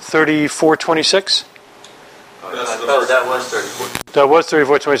 34:26? That was 34. That was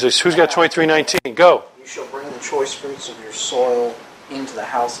 34:26. Who's got 23:19? Go. You shall bring the choice fruits of your soil into the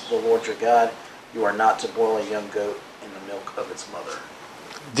house of the Lord your God. You are not to boil a young goat in the milk of its mother.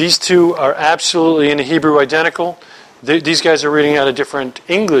 These two are absolutely in the Hebrew identical. These guys are reading out of different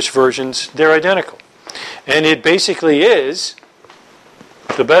English versions. They're identical. And it basically is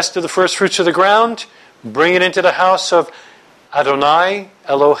the best of the first fruits of the ground, bring it into the house of Adonai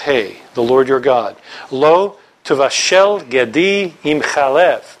Elohei, the Lord your God. Lo tuvashel gedi im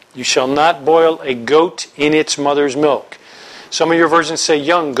chalev. You shall not boil a goat in its mother's milk. Some of your versions say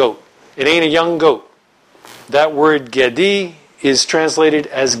young goat. It ain't a young goat. That word gedi is translated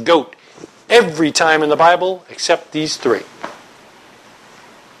as goat every time in the Bible except these three.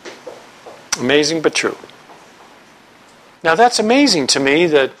 Amazing but true. Now that's amazing to me,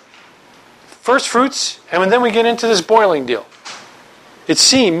 that first fruits, and then we get into this boiling deal. It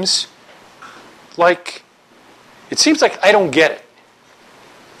seems like I don't get it.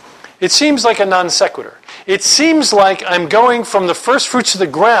 It seems like a non sequitur. It seems like I'm going from the first fruits of the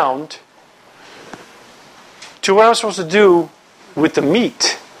ground to what I'm supposed to do with the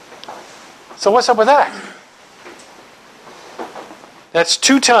meat. So what's up with that? That's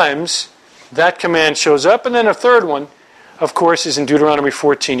 2 times that command shows up. And then a third one, of course, is in Deuteronomy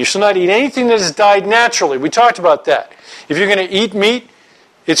 14. You shall not eat anything that has died naturally. We talked about that. If you're going to eat meat,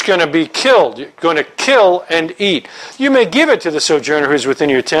 it's going to be killed. You're going to kill and eat. You may give it to the sojourner who is within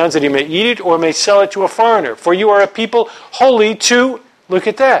your towns, that he may eat it, or may sell it to a foreigner. For you are a people holy to, look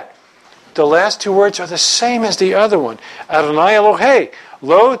at that. The last 2 words are the same as the other one. Adonai Elohei,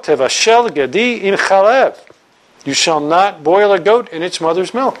 lo tevashel gedi in chalev. You shall not boil a goat in its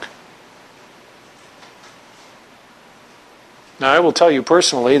mother's milk. Now, I will tell you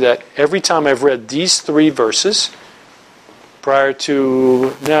personally that every time I've read these 3 verses, prior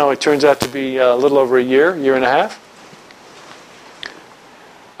to now, it turns out to be a little over a year and a half,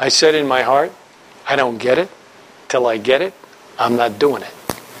 I said in my heart, I don't get it. Till I get it, I'm not doing it.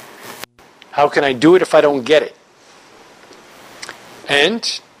 How can I do it if I don't get it?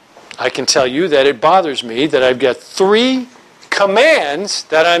 And I can tell you that it bothers me that I've got 3 commands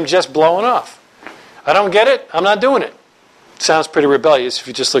that I'm just blowing off. I don't get it, I'm not doing it. Sounds pretty rebellious if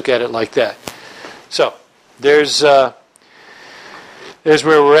you just look at it like that. So, there's where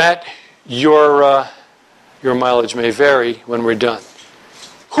we're at. Your mileage may vary when we're done.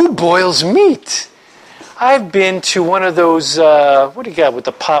 Who boils meat? I've been to one of those, what do you got with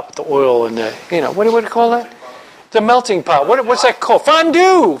the pot with the oil and the, what do you call that? The melting pot. What's that called?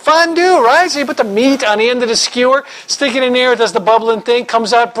 Fondue, right? So you put the meat on the end of the skewer, stick it in there, it does the bubbling thing,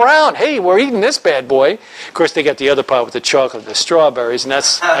 comes out brown. Hey, we're eating this bad boy. Of course, they got the other pot with the chocolate, the strawberries, and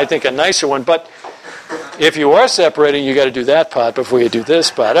that's, I think, a nicer one. But if you are separating, you got to do that pot before you do this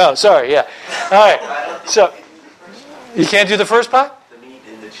pot. Oh, sorry, yeah. All right. So, you can't do the first pot? The meat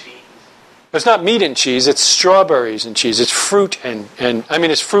and the cheese. It's not meat and cheese, it's strawberries and cheese. It's fruit and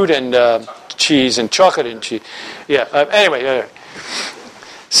it's fruit and cheese and chocolate and cheese. Yeah, anyway.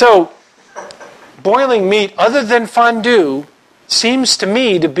 So, boiling meat, other than fondue, seems to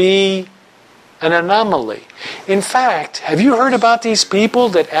me to be an anomaly. In fact, have you heard about these people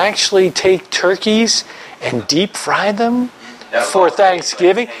that actually take turkeys and deep fry them for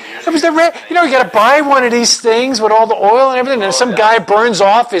Thanksgiving? It was you got to buy one of these things with all the oil and everything, and some guy burns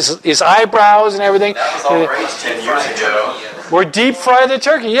off his eyebrows and everything. That was all rage 10 years ago. Or deep fry the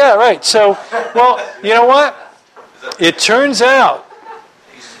turkey. Yeah, right. So, well, you know what? It turns out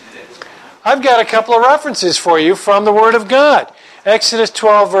I've got a couple of references for you from the Word of God. Exodus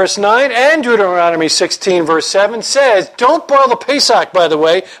 12, verse 9, and Deuteronomy 16, verse 7 says, don't boil the Pesach, by the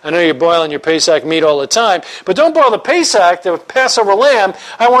way. I know you're boiling your Pesach meat all the time, but don't boil the Pesach, the Passover lamb.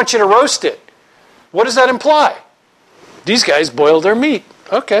 I want you to roast it. What does that imply? These guys boil their meat.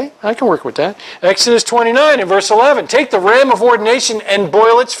 Okay, I can work with that. Exodus 29 and verse 11, take the ram of ordination and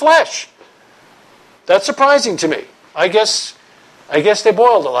boil its flesh. That's surprising to me. I guess they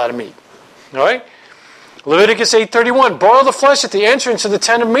boiled a lot of meat. All right? Leviticus 8:31, boil the flesh at the entrance of the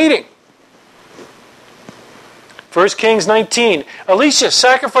tent of meeting. 1 Kings 19, Elisha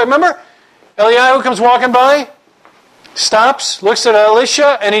sacrifice. Remember, Eliyahu comes walking by, stops, looks at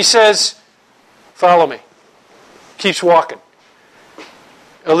Elisha, and he says, follow me. Keeps walking.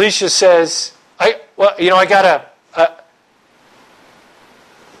 Elisha says,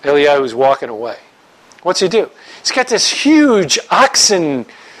 Eliyahu's walking away. What's he do? He's got this huge oxen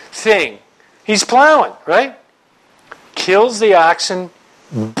thing. He's plowing, right? Kills the oxen,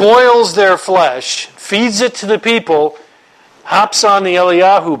 boils their flesh, feeds it to the people, hops on the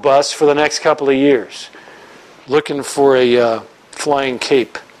Eliyahu bus for the next couple of years, looking for a flying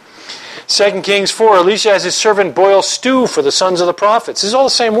cape. 2 Kings 4, Elisha has his servant boil stew for the sons of the prophets. This is all the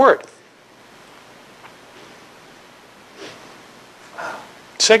same word.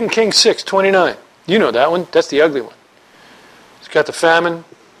 2 Kings 6:29. You know that one. That's the ugly one. got the famine.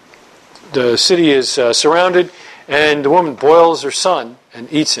 The city is surrounded, and the woman boils her son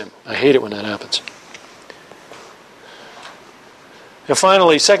and eats him. I hate it when that happens. And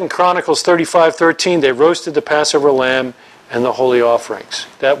finally, 2 Chronicles 35:13, they roasted the Passover lamb and the holy offerings.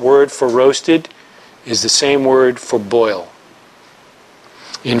 That word for roasted is the same word for boil.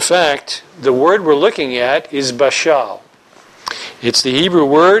 In fact, the word we're looking at is bashal. It's the Hebrew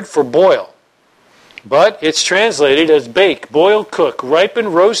word for boil, but it's translated as bake, boil, cook,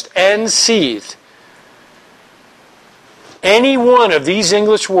 ripen, roast, and seethe. Any one of these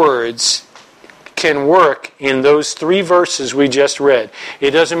English words can work in those 3 verses we just read.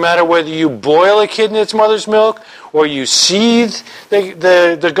 It doesn't matter whether you boil a kid in its mother's milk, or you seethe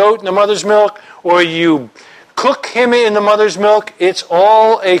the goat in the mother's milk, or you cook him in the mother's milk. It's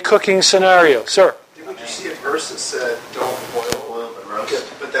all a cooking scenario. Sir? Did we just see a verse that said, don't boil but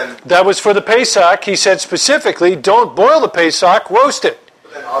roast? But then, That was for the Pesach. He said specifically, don't boil the Pesach, roast it.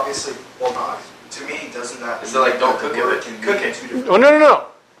 but then obviously, well, not. To me, doesn't that... Is it like, don't cook it? Can cook it. Oh, no.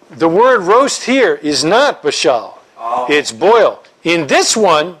 The word roast here is not bashal. Oh. It's boil. In this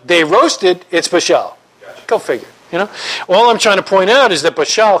one, they roasted, it's bashal. Gotcha. Go figure. All I'm trying to point out is that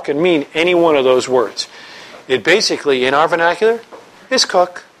bashal can mean any one of those words. It basically, in our vernacular, is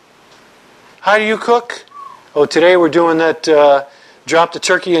cook. How do you cook? Oh, today we're doing that drop the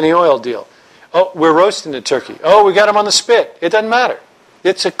turkey in the oil deal. Oh, we're roasting the turkey. Oh, we got him on the spit. It doesn't matter.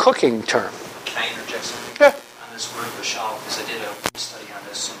 It's a cooking term. Can I interject something? Yeah. On this word bashal, because I did a study on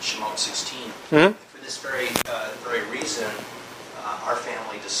this in Shemot 16. Mhm. For this very reason, our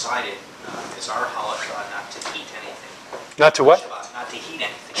family decided, as our halakha, not to heat anything. Not to what? Shabbat, not to heat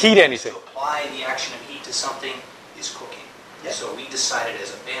anything. Heat anything. To apply the action of heat to something is cooking. Yeah. So we decided as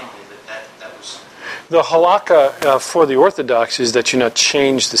a family that was... The halakha for the Orthodox is that you not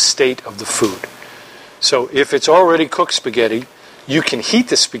change the state of the food. So if it's already cooked spaghetti, you can heat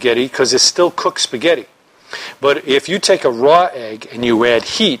the spaghetti because it's still cooked spaghetti. But if you take a raw egg and you add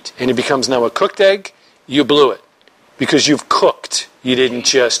heat and it becomes now a cooked egg, you blew it. Because you've cooked. You didn't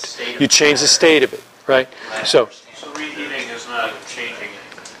just, you changed the state of it, right? So reheating is not changing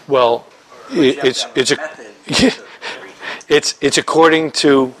anything. well, it's according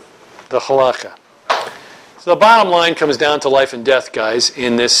to the halakha. So the bottom line comes down to life and death, guys,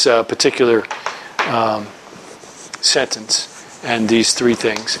 in this particular sentence and these 3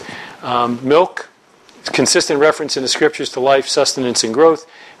 things. Milk, consistent reference in the scriptures to life, sustenance, and growth.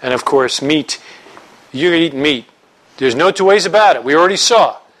 And of course, meat. You eat meat. There's no 2 ways about it. We already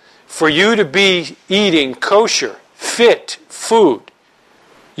saw. For you to be eating kosher, fit food,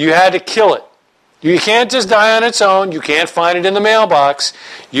 you had to kill it. You can't just die on its own. You can't find it in the mailbox.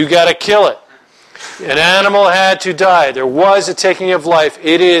 You got to kill it. An animal had to die. There was a taking of life.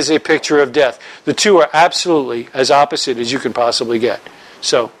 It is a picture of death. The 2 are absolutely as opposite as you can possibly get.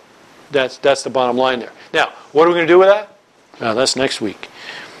 So that's the bottom line there. Now, what are we going to do with that? That's next week.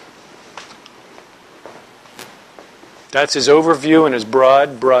 That's as overview and as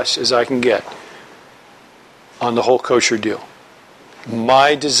broad brush as I can get on the whole kosher deal.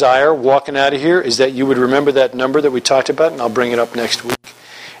 My desire walking out of here is that you would remember that number that we talked about, and I'll bring it up next week.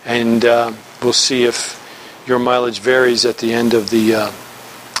 And we'll see if your mileage varies at the end of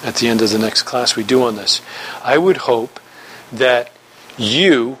the next class we do on this. I would hope that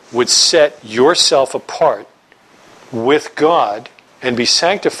you would set yourself apart with God and be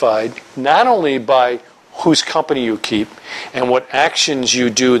sanctified not only by whose company you keep and what actions you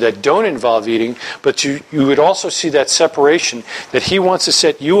do that don't involve eating, but you would also see that separation, that He wants to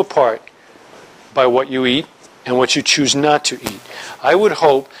set you apart by what you eat and what you choose not to eat. I would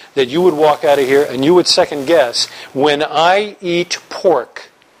hope that you would walk out of here and you would second guess, when I eat pork,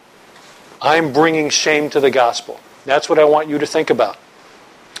 I'm bringing shame to the gospel. That's what I want you to think about.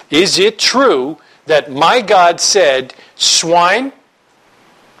 Is it true that my God said swine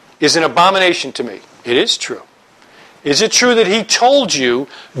is an abomination to me? It is true. Is it true that He told you,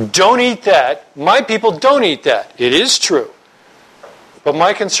 don't eat that? My people don't eat that. It is true. But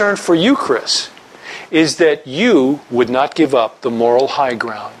my concern for you, Chris, is that you would not give up the moral high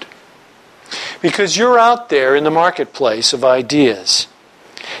ground. Because you're out there in the marketplace of ideas.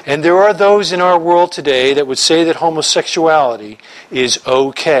 And there are those in our world today that would say that homosexuality is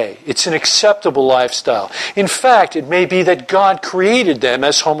okay. It's an acceptable lifestyle. In fact, it may be that God created them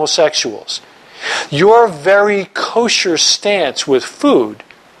as homosexuals. Your very kosher stance with food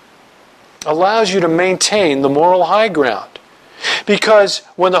allows you to maintain the moral high ground. Because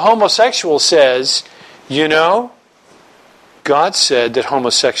when the homosexual says, you know, God said that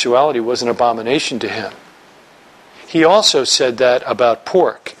homosexuality was an abomination to Him. He also said that about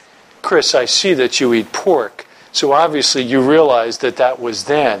pork. Chris, I see that you eat pork. So obviously you realize that that was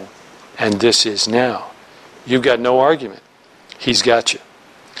then and this is now. You've got no argument. He's got you.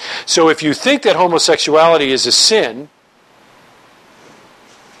 So if you think that homosexuality is a sin,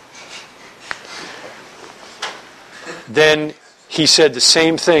 then he said the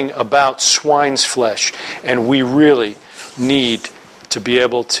same thing about swine's flesh. And we really need to be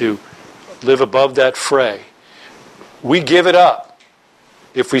able to live above that fray. We give it up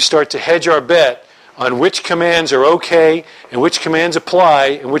if we start to hedge our bet on which commands are okay and which commands apply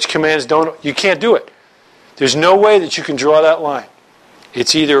and which commands don't. You can't do it. There's no way that you can draw that line.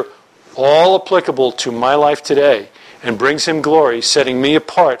 It's either all applicable to my life today and brings him glory, setting me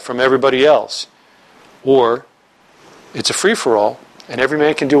apart from everybody else, or it's a free-for-all and every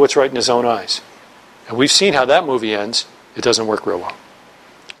man can do what's right in his own eyes. And we've seen how that movie ends. It doesn't work real well.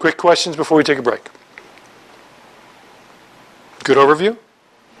 Quick questions before we take a break. Good overview?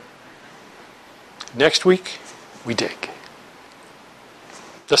 Next week, we dig.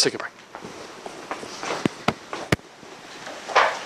 Let's take a break.